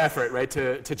takes more effort, right,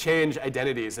 to change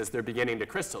identities as they're beginning to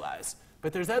crystallize.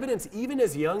 But there's evidence even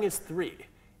as young as 3.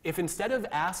 If instead of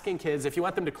asking kids, if you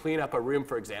want them to clean up a room,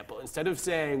 for example, instead of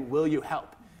saying, will you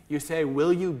help, you say,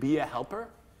 will you be a helper?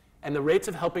 And the rates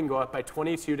of helping go up by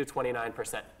 22 to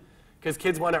 29%, because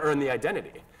kids want to earn the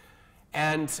identity.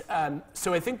 And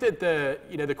so I think that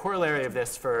the corollary of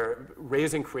this for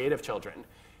raising creative children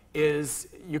is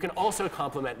you can also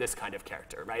complement this kind of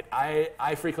character, right?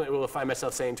 I frequently will find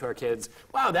myself saying to our kids,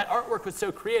 wow, that artwork was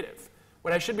so creative.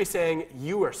 When I should be saying,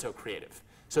 you are so creative,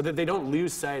 so that they don't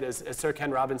lose sight, as Sir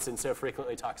Ken Robinson so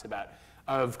frequently talks about,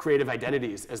 of creative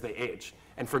identities as they age,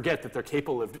 and forget that they're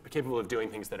capable of doing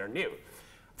things that are new.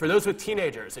 For those with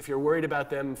teenagers, if you're worried about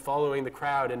them following the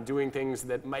crowd and doing things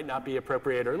that might not be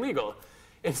appropriate or legal,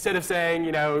 instead of saying,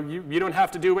 you don't have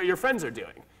to do what your friends are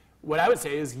doing, what I would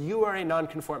say is you are a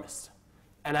nonconformist.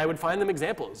 And I would find them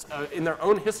examples in their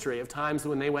own history of times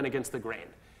when they went against the grain,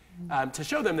 to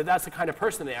show them that that's the kind of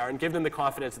person they are and give them the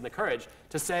confidence and the courage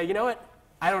to say, you know what,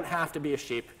 I don't have to be a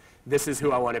sheep. This is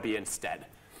who I want to be instead.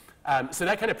 So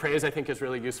that kind of praise, I think, is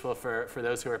really useful for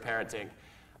those who are parenting.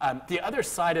 The other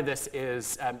side of this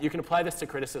is you can apply this to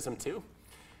criticism too.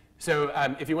 So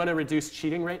if you want to reduce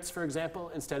cheating rates, for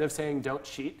example, instead of saying don't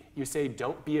cheat, you say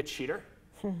don't be a cheater.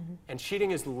 And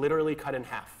cheating is literally cut in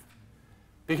half.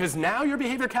 Because now your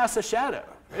behavior casts a shadow.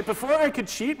 Right? Before I could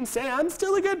cheat and say I'm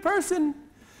still a good person.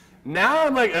 Now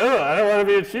I'm like, oh, I don't want to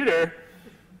be a cheater.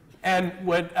 And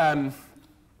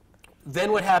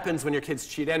then what happens when your kids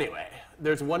cheat anyway?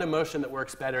 There's one emotion that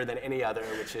works better than any other,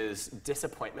 which is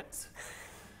disappointment.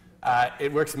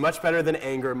 It works much better than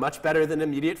anger, much better than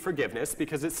immediate forgiveness,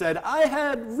 because it said, I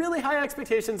had really high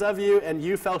expectations of you, and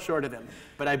you fell short of them,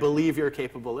 but I believe you're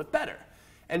capable of better.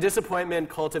 And disappointment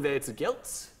cultivates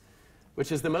guilt,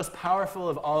 which is the most powerful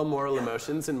of all moral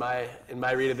emotions in my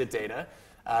read of the data.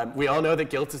 We all know that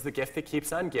guilt is the gift that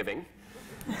keeps on giving.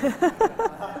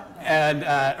 And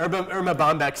Irma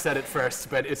Bombeck said it first,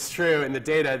 but it's true in the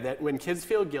data that when kids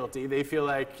feel guilty, they feel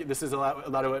like, this is a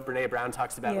lot of what Brene Brown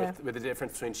talks about with the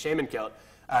difference between shame and guilt.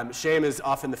 Shame is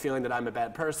often the feeling that I'm a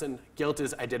bad person. Guilt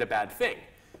is I did a bad thing,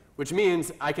 which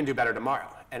means I can do better tomorrow.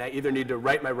 And I either need to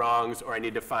right my wrongs or I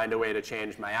need to find a way to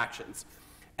change my actions.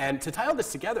 And to tie all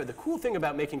this together, the cool thing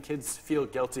about making kids feel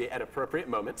guilty at appropriate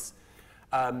moments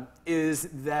is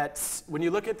that when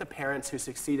you look at the parents who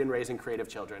succeed in raising creative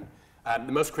children,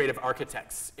 the most creative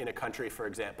architects in a country, for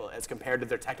example, as compared to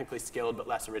their technically skilled but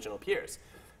less original peers,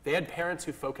 they had parents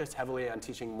who focused heavily on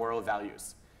teaching moral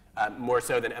values, more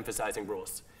so than emphasizing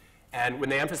rules. And when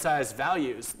they emphasized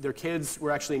values, their kids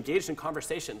were actually engaged in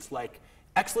conversations like,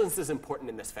 excellence is important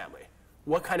in this family.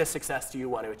 What kind of success do you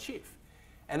want to achieve?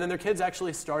 And then their kids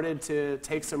actually started to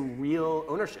take some real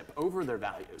ownership over their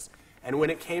values. And when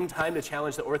it came time to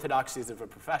challenge the orthodoxies of a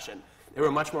profession, they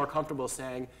were much more comfortable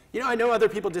saying, I know other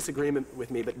people disagree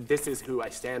with me, but this is who I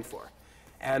stand for.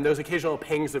 And those occasional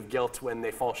pangs of guilt when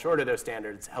they fall short of those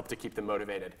standards help to keep them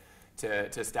motivated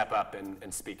to step up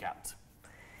and speak out.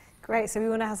 Great, so we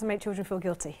want to have to make children feel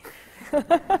guilty.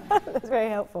 That's very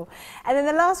helpful. And then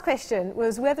the last question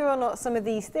was whether or not some of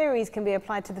these theories can be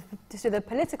applied to the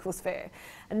political sphere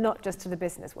and not just to the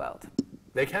business world.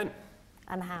 They can.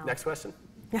 And how? Next question.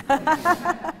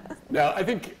 No,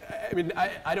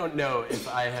 I don't know if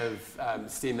I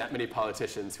have seen that many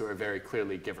politicians who are very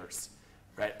clearly givers,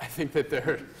 right? I think that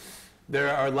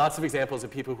there are lots of examples of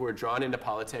people who are drawn into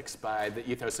politics by the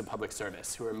ethos of public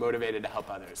service, who are motivated to help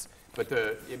others. But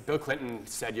Bill Clinton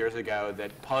said years ago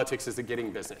that politics is a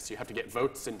getting business. You have to get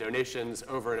votes and donations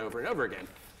over and over and over again.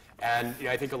 And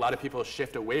I think a lot of people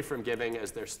shift away from giving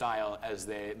as their style as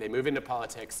they move into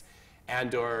politics,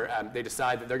 and or they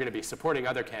decide that they're going to be supporting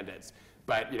other candidates,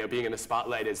 but being in the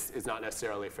spotlight is not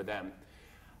necessarily for them.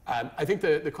 I think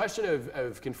the question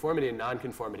of conformity and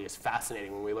non-conformity is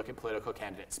fascinating when we look at political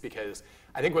candidates, because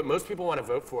I think what most people want to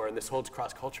vote for, and this holds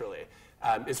cross-culturally,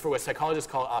 is for what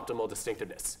psychologists call optimal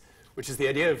distinctiveness, which is the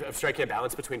idea of striking a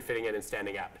balance between fitting in and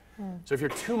standing out. So if you're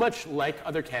too much like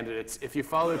other candidates, if you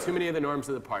follow too many of the norms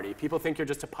of the party, people think you're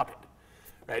just a puppet.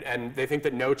 Right? And they think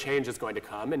that no change is going to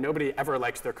come, and nobody ever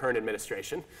likes their current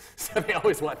administration, so they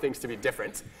always want things to be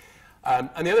different.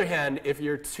 On the other hand, if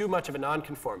you're too much of a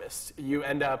nonconformist, you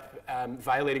end up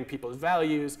violating people's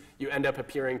values, you end up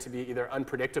appearing to be either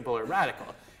unpredictable or radical.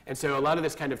 And so a lot of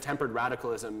this kind of tempered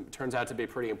radicalism turns out to be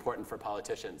pretty important for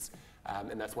politicians.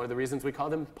 And that's one of the reasons we call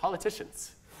them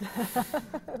politicians.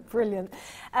 Brilliant.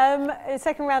 A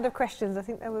second round of questions. I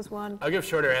think there was one. I'll give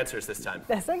shorter answers this time.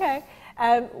 That's okay.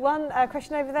 One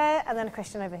question over there, and then a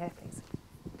question over here, please.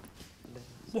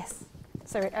 Yes.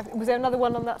 Sorry, was there another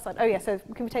one on that side? Oh, yeah, so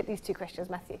can we take these two questions?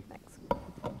 Matthew, thanks.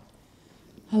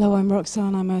 Hello, I'm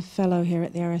Roxanne. I'm a fellow here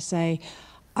at the RSA.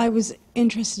 I was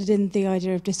interested in the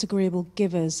idea of disagreeable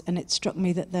givers, and it struck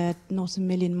me that they're not a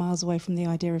million miles away from the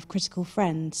idea of critical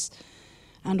friends.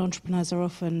 And entrepreneurs are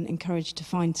often encouraged to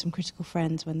find some critical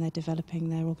friends when they're developing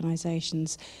their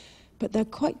organisations. But they're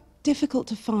quite difficult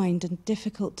to find and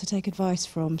difficult to take advice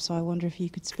from, so I wonder if you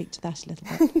could speak to that a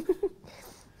little bit.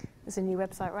 There's a new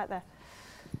website right there.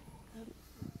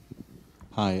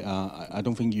 Hi, I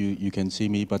don't think you can see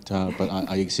me, but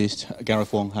I exist.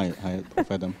 Gareth Wong, hi,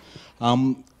 Professor.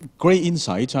 Great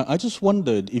insight. I just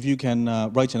wondered if you can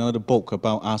write another book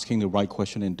about asking the right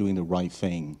question and doing the right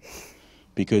thing.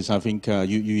 Because I think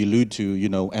you allude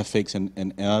to, ethics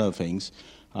and other things.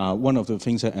 One of the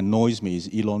things that annoys me is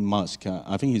Elon Musk.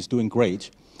 I think he's doing great,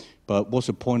 but what's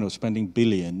the point of spending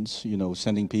billions,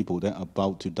 sending people that are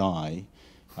about to die,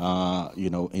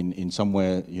 in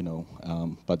somewhere,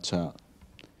 but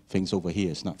things over here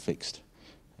is not fixed,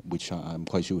 which I'm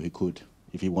quite sure he could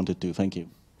if he wanted to. Thank you.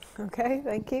 Okay,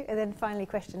 thank you. And then finally,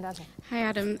 question, Adam. Hi,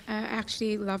 Adam. I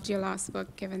actually loved your last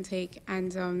book, Give and Take,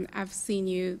 and I've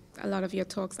seen a lot of your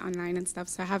talks online and stuff,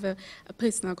 so I have a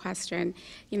personal question.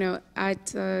 In your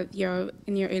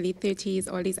early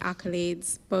 30s, all these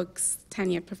accolades, books,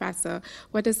 tenured professor,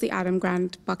 what does the Adam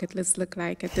Grant bucket list look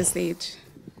like at this age?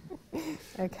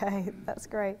 Okay, that's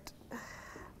great.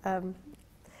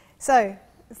 So,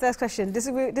 first question,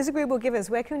 disagreeable givers,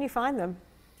 where can you find them?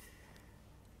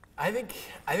 I think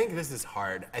this is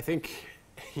hard. I think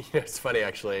it's funny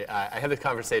actually. I had this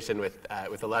conversation with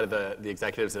a lot of the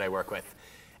executives that I work with,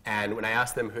 and when I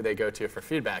ask them who they go to for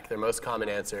feedback, their most common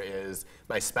answer is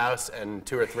my spouse and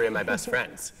 2 or 3 of my best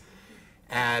friends.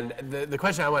 And the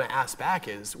question I want to ask back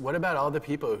is, what about all the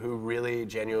people who really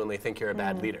genuinely think you're a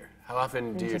bad leader? How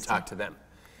often do you talk to them?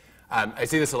 I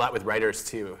see this a lot with writers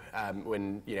too.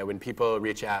 When people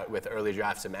reach out with early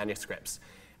drafts of manuscripts,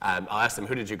 I'll ask them,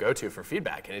 who did you go to for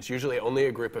feedback? And it's usually only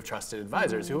a group of trusted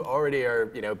advisors who already are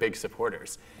big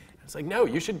supporters. It's like, no,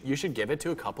 you should give it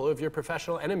to a couple of your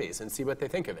professional enemies and see what they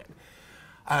think of it.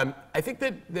 I think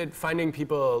that finding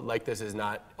people like this is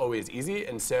not always easy,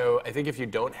 and so I think if you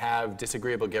don't have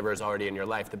disagreeable givers already in your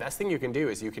life, the best thing you can do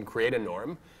is you can create a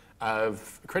norm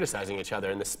of criticizing each other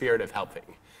in the spirit of helping.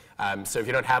 So if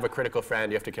you don't have a critical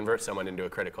friend, you have to convert someone into a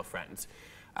critical friend.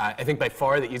 I think by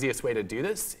far the easiest way to do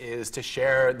this is to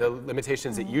share the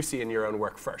limitations that you see in your own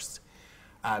work first.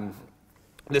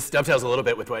 This dovetails a little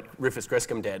bit with what Rufus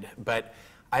Griscom did, but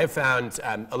I have found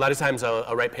a lot of times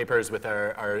I'll write papers with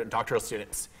our doctoral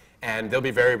students, and they'll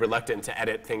be very reluctant to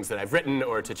edit things that I've written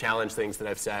or to challenge things that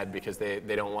I've said because they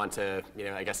don't want to,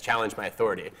 challenge my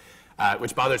authority,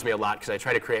 which bothers me a lot because I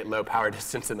try to create low power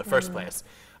distance in the first place.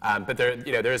 But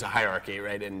there is a hierarchy,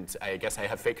 right? And I guess I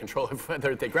have fake control of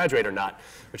whether they graduate or not,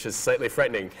 which is slightly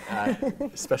frightening,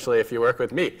 especially if you work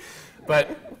with me.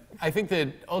 But I think that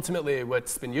ultimately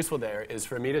what's been useful there is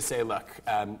for me to say, look,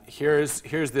 here's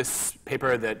this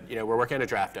paper that we're working on a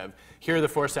draft of. Here are the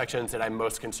 4 sections that I'm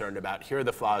most concerned about. Here are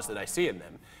the flaws that I see in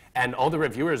them. And all the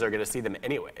reviewers are going to see them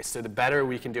anyway. So the better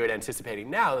we can do it anticipating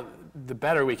now, the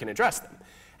better we can address them.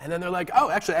 And then they're like,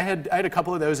 oh, actually, I had a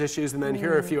couple of those issues, and then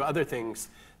here are a few other things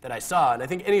that I saw. And I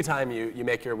think anytime you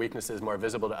make your weaknesses more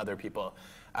visible to other people,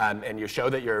 and you show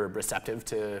that you're receptive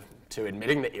to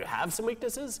admitting that you have some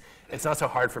weaknesses, it's not so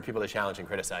hard for people to challenge and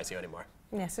criticize you anymore.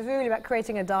 Yeah, so it's really about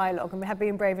creating a dialogue and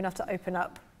being brave enough to open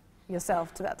up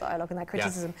yourself to that dialogue and that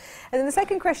criticism. Yeah. And then the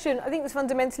second question, I think, was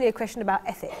fundamentally a question about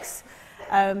ethics.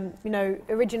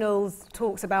 Originals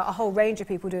talks about a whole range of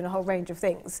people doing a whole range of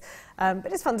things,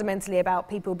 but it's fundamentally about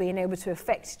people being able to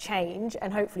affect change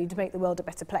and hopefully to make the world a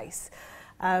better place.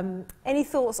 Any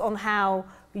thoughts on how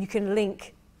you can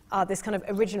link this kind of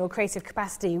original creative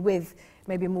capacity with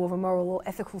maybe more of a moral or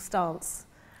ethical stance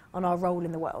on our role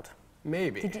in the world?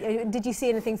 Maybe. Did you see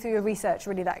anything through your research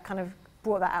really that kind of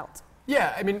brought that out?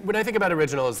 Yeah, I mean, when I think about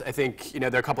originals, I think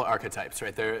there are a couple of archetypes,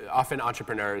 right? They're often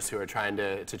entrepreneurs who are trying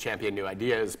to champion new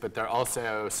ideas, but they're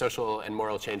also social and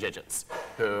moral change agents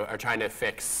who are trying to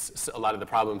fix a lot of the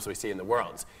problems we see in the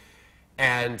world.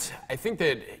 And I think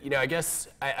that,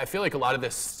 I feel like a lot of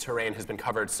this terrain has been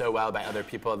covered so well by other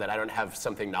people that I don't have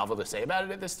something novel to say about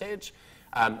it at this stage.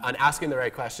 On asking the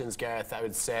right questions, Gareth, I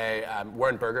would say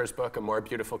Warren Berger's book, A More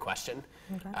Beautiful Question,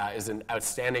 is an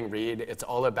outstanding read. It's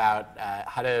all about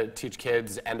how to teach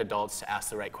kids and adults to ask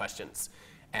the right questions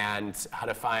and how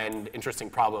to find interesting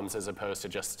problems as opposed to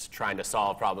just trying to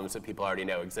solve problems that people already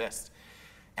know exist.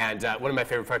 And one of my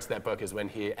favorite parts of that book is when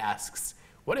he asks,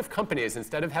 what if companies,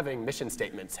 instead of having mission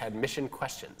statements, had mission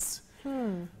questions?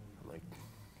 I'm like,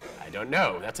 I don't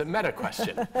know. That's a meta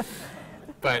question.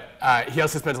 But he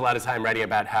also spends a lot of time writing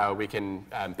about how we can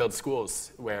build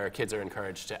schools where kids are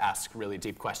encouraged to ask really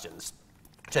deep questions,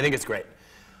 which I think is great.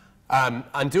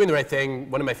 On doing the right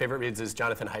thing, one of my favorite reads is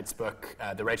Jonathan Haidt's book,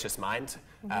 The Righteous Mind,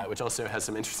 which also has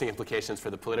some interesting implications for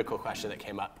the political question that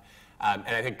came up. And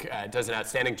I think does an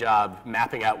outstanding job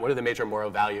mapping out what are the major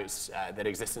moral values that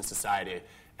exist in society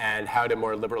and how do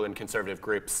more liberal and conservative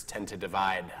groups tend to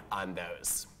divide on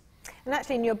those. And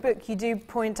actually in your book you do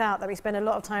point out that we spend a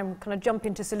lot of time kind of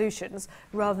jumping to solutions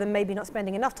rather than maybe not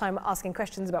spending enough time asking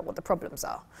questions about what the problems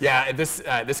are. Yeah, this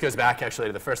goes back actually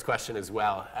to the first question as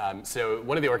well. So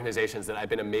one of the organizations that I've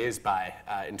been amazed by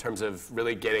in terms of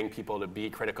really getting people to be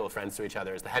critical friends to each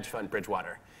other is the hedge fund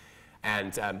Bridgewater.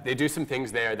 And they do some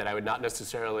things there that I would not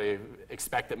necessarily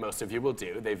expect that most of you will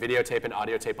do. They videotape and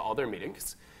audio tape all their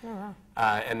meetings. Oh, wow.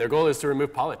 And their goal is to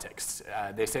remove politics.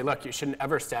 They say, look, you shouldn't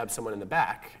ever stab someone in the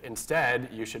back. Instead,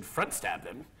 you should front stab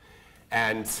them.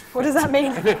 And what does that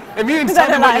mean? It means tell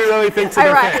them what you really think to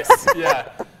their face.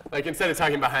 Yeah. Like instead of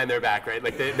talking behind their back, right?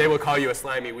 Like they will call you a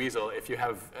slimy weasel if you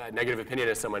have a negative opinion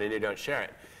of someone and you don't share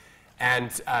it.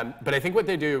 And, but I think what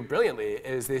they do brilliantly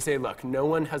is they say, look, no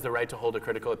one has the right to hold a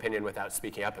critical opinion without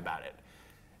speaking up about it.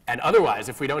 And otherwise,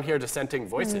 if we don't hear dissenting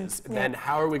voices, then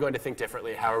how are we going to think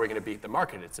differently? How are we going to beat the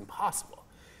market? It's impossible.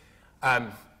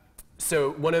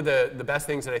 So one of the best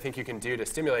things that I think you can do to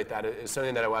stimulate that is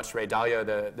something that I watched Ray Dalio,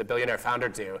 the billionaire founder,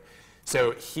 do.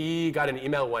 So he got an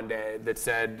email one day that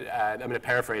said, I'm going to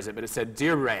paraphrase it, but it said,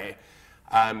 Dear Ray,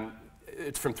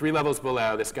 it's from 3 levels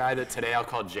below. This guy that today I'll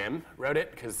call Jim wrote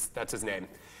it, because that's his name.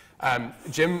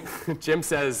 Jim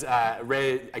says,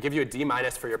 Ray, I give you a D-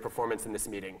 for your performance in this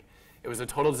meeting. It was a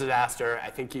total disaster. I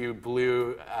think you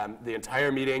blew the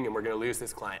entire meeting, and we're going to lose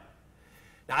this client.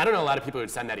 Now, I don't know a lot of people who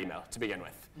would send that email to begin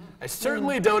with. I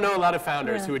certainly don't know a lot of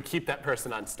founders who would keep that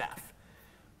person on staff.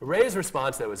 Ray's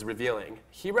response, though, was revealing.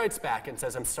 He writes back and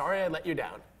says, I'm sorry I let you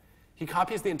down. He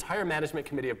copies the entire management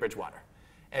committee of Bridgewater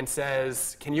and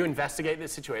says, can you investigate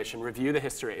this situation, review the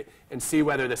history, and see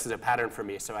whether this is a pattern for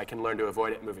me so I can learn to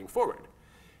avoid it moving forward.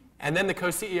 And then the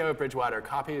co-CEO of Bridgewater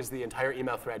copies the entire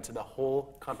email thread to the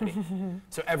whole company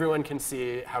so everyone can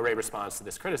see how Ray responds to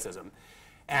this criticism.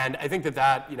 And I think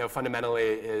that fundamentally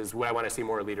is what I want to see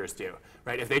more leaders do,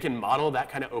 right? If they can model that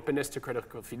kind of openness to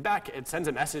critical feedback, it sends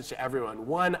a message to everyone.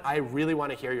 One, I really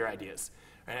want to hear your ideas.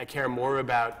 Right? I care more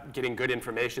about getting good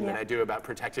information than I do about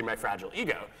protecting my fragile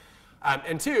ego.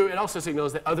 And 2, it also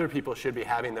signals that other people should be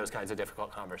having those kinds of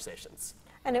difficult conversations.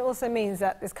 And it also means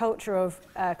that this culture of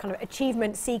kind of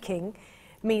achievement seeking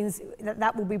means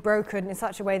that will be broken in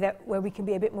such a way that where we can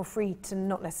be a bit more free to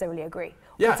not necessarily agree,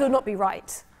 or to not be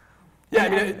right. Yeah, I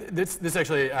mean, this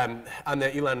actually, on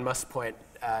the Elon Musk point,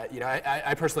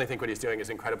 I personally think what he's doing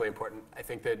is incredibly important. I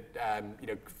think that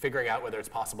figuring out whether it's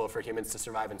possible for humans to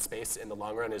survive in space in the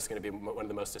long run is going to be one of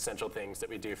the most essential things that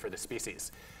we do for the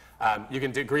species. You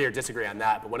can agree or disagree on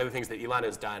that, but one of the things that Elon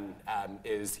has done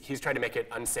is he's tried to make it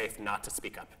unsafe not to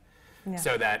speak up.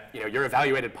 So that you're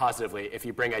evaluated positively if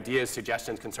you bring ideas,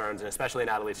 suggestions, concerns, and especially,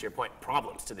 Natalie, to your point,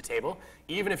 problems to the table,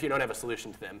 even if you don't have a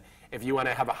solution to them. If you want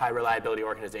to have a high reliability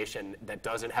organization that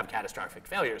doesn't have catastrophic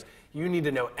failures, you need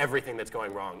to know everything that's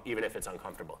going wrong, even if it's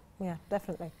uncomfortable. Yeah,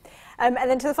 definitely. And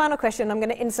then to the final question, I'm going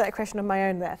to insert a question of my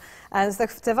own there. So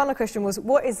the final question was,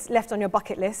 what is left on your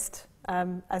bucket list?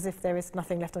 As if there is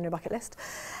nothing left on your bucket list.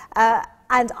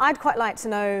 And I'd quite like to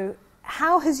know,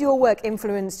 how has your work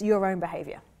influenced your own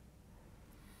behavior?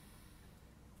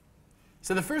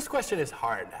 So the first question is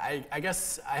hard. I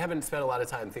guess I haven't spent a lot of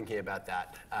time thinking about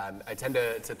that. I tend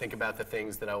to think about the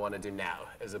things that I want to do now,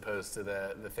 as opposed to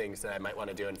the things that I might want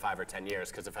to do in 5 or 10 years.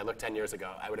 Because if I looked 10 years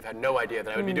ago, I would have had no idea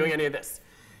that I would be doing any of this.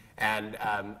 And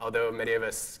although many of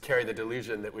us carry the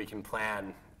delusion that we can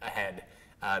plan ahead,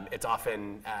 it's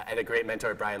often, I had a great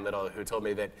mentor, Brian Little, who told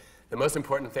me that the most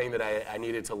important thing that I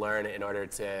needed to learn in order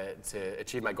to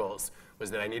achieve my goals was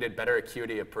that I needed better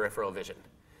acuity of peripheral vision.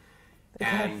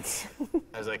 And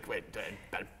I was like, wait,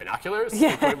 binoculars?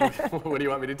 Yeah. What do you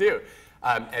want me to do?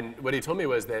 And what he told me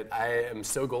was that I am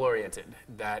so goal-oriented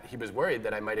that he was worried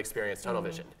that I might experience tunnel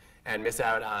vision and miss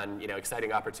out on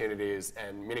exciting opportunities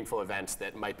and meaningful events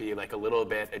that might be like a little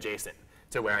bit adjacent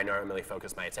to where I normally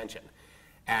focus my attention.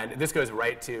 And this goes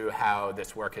right to how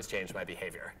this work has changed my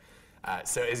behavior.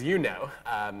 So as you know,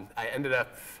 I ended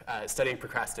up studying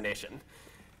procrastination.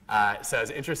 So I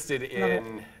was interested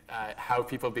in how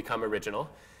people become original,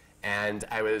 and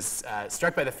I was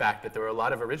struck by the fact that there were a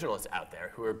lot of originals out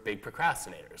there who were big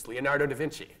procrastinators. Leonardo da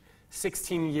Vinci,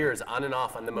 16 years on and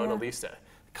off on the Mona Lisa,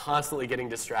 constantly getting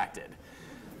distracted.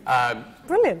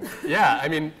 Brilliant. Yeah, I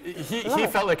mean, he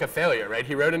felt like a failure, right?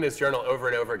 He wrote in his journal over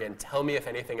and over again, tell me if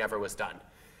anything ever was done.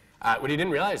 What he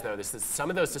didn't realize, though, is some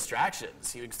of those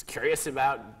distractions. He was curious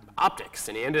about optics,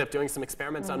 and he ended up doing some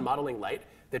experiments on modeling light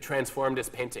that transformed his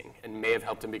painting and may have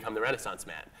helped him become the Renaissance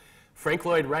man. Frank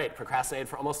Lloyd Wright procrastinated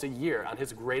for almost a year on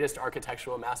his greatest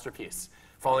architectural masterpiece,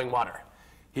 Falling Water.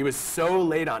 He was so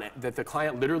late on it that the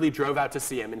client literally drove out to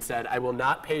see him and said, I will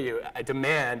not pay you. I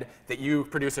demand that you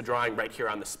produce a drawing right here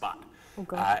on the spot.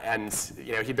 Oh, and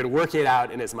he'd been working it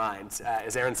out in his mind.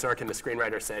 As Aaron Sorkin, the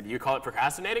screenwriter, said, you call it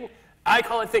procrastinating? I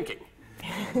call it thinking.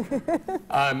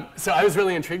 So I was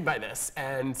really intrigued by this,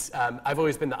 and I've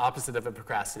always been the opposite of a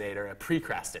procrastinator, a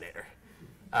precrastinator.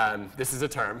 This is a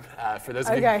term for those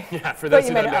of you, for those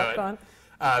who don't know it.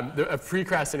 A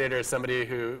precrastinator is somebody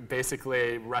who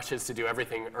basically rushes to do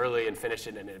everything early and finish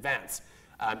it in advance.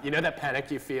 You know that panic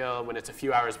you feel when it's a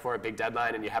few hours before a big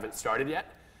deadline and you haven't started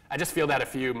yet? I just feel that a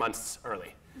few months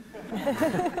early.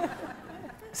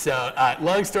 So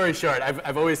long story short,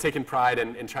 I've always taken pride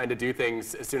in trying to do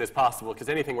things as soon as possible, because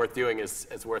anything worth doing is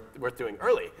worth doing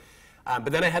early.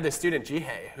 But then I had this student,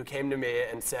 Jihei, who came to me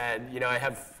and said,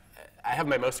 I have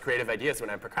my most creative ideas when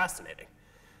I'm procrastinating.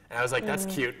 And I was like, that's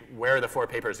cute. Where are the 4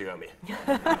 papers you owe me?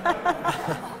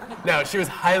 No, she was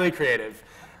highly creative.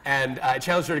 And I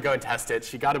challenged her to go and test it.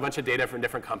 She got a bunch of data from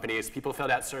different companies. People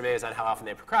filled out surveys on how often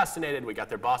they procrastinated. We got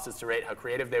their bosses to rate how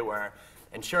creative they were.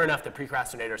 And sure enough, the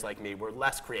procrastinators like me were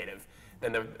less creative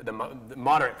than the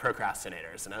moderate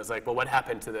procrastinators. And I was like, well, what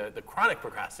happened to the chronic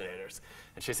procrastinators?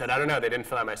 And she said, I don't know, they didn't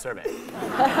fill out my survey.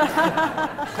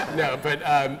 No, but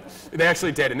they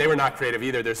actually did, and they were not creative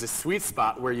either. There's this sweet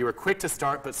spot where you were quick to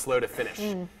start but slow to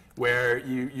finish, where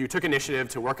you took initiative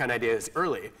to work on ideas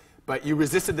early, but you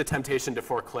resisted the temptation to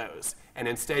foreclose, and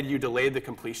instead you delayed the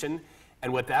completion.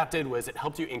 And what that did was it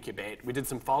helped you incubate. We did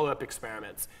some follow-up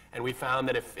experiments, and we found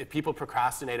that if people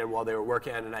procrastinated while they were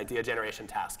working on an idea generation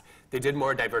task, they did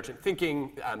more divergent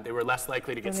thinking. They were less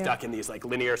likely to get stuck in these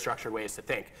linear structured ways to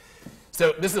think.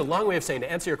 So this is a long way of saying,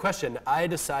 to answer your question, I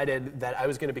decided that I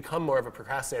was going to become more of a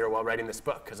procrastinator while writing this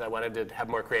book, because I wanted to have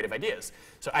more creative ideas.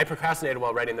 So I procrastinated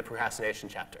while writing the procrastination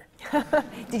chapter.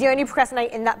 Did you only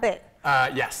procrastinate in that bit?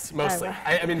 Yes, mostly.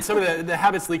 I mean, some of the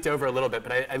habits leaked over a little bit,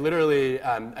 but I literally,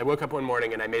 I woke up one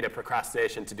morning and I made a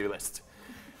procrastination to-do list.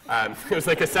 It was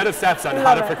like a set of steps on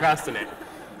how to procrastinate.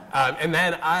 And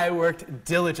then I worked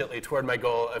diligently toward my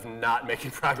goal of not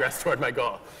making progress toward my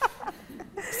goal.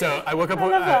 So I woke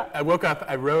up,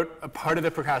 I wrote a part of the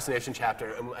procrastination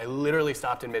chapter, and I literally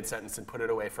stopped in mid-sentence and put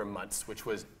it away for months, which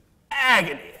was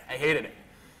agony. I hated it.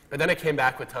 But then I came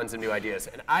back with tons of new ideas.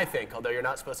 And I think, although you're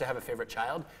not supposed to have a favorite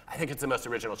child, I think it's the most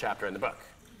original chapter in the book.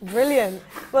 Brilliant.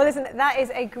 Well, listen, that is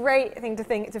a great thing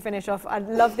to finish off. I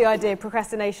love the idea of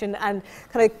procrastination and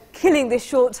kind of killing this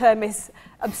short-termist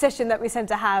obsession that we tend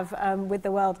to have with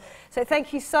the world. So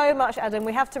thank you so much, Adam.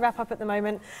 We have to wrap up at the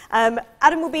moment.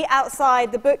 Adam will be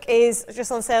outside. The book is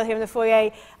just on sale here in the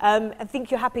foyer. I think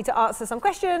you're happy to answer some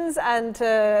questions and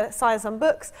to sign some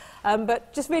books.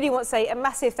 But just really want to say a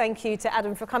massive thank you to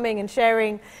Adam for coming and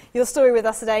sharing your story with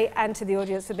us today, and to the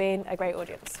audience for being a great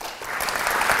audience.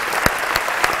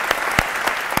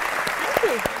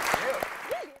 Thank you.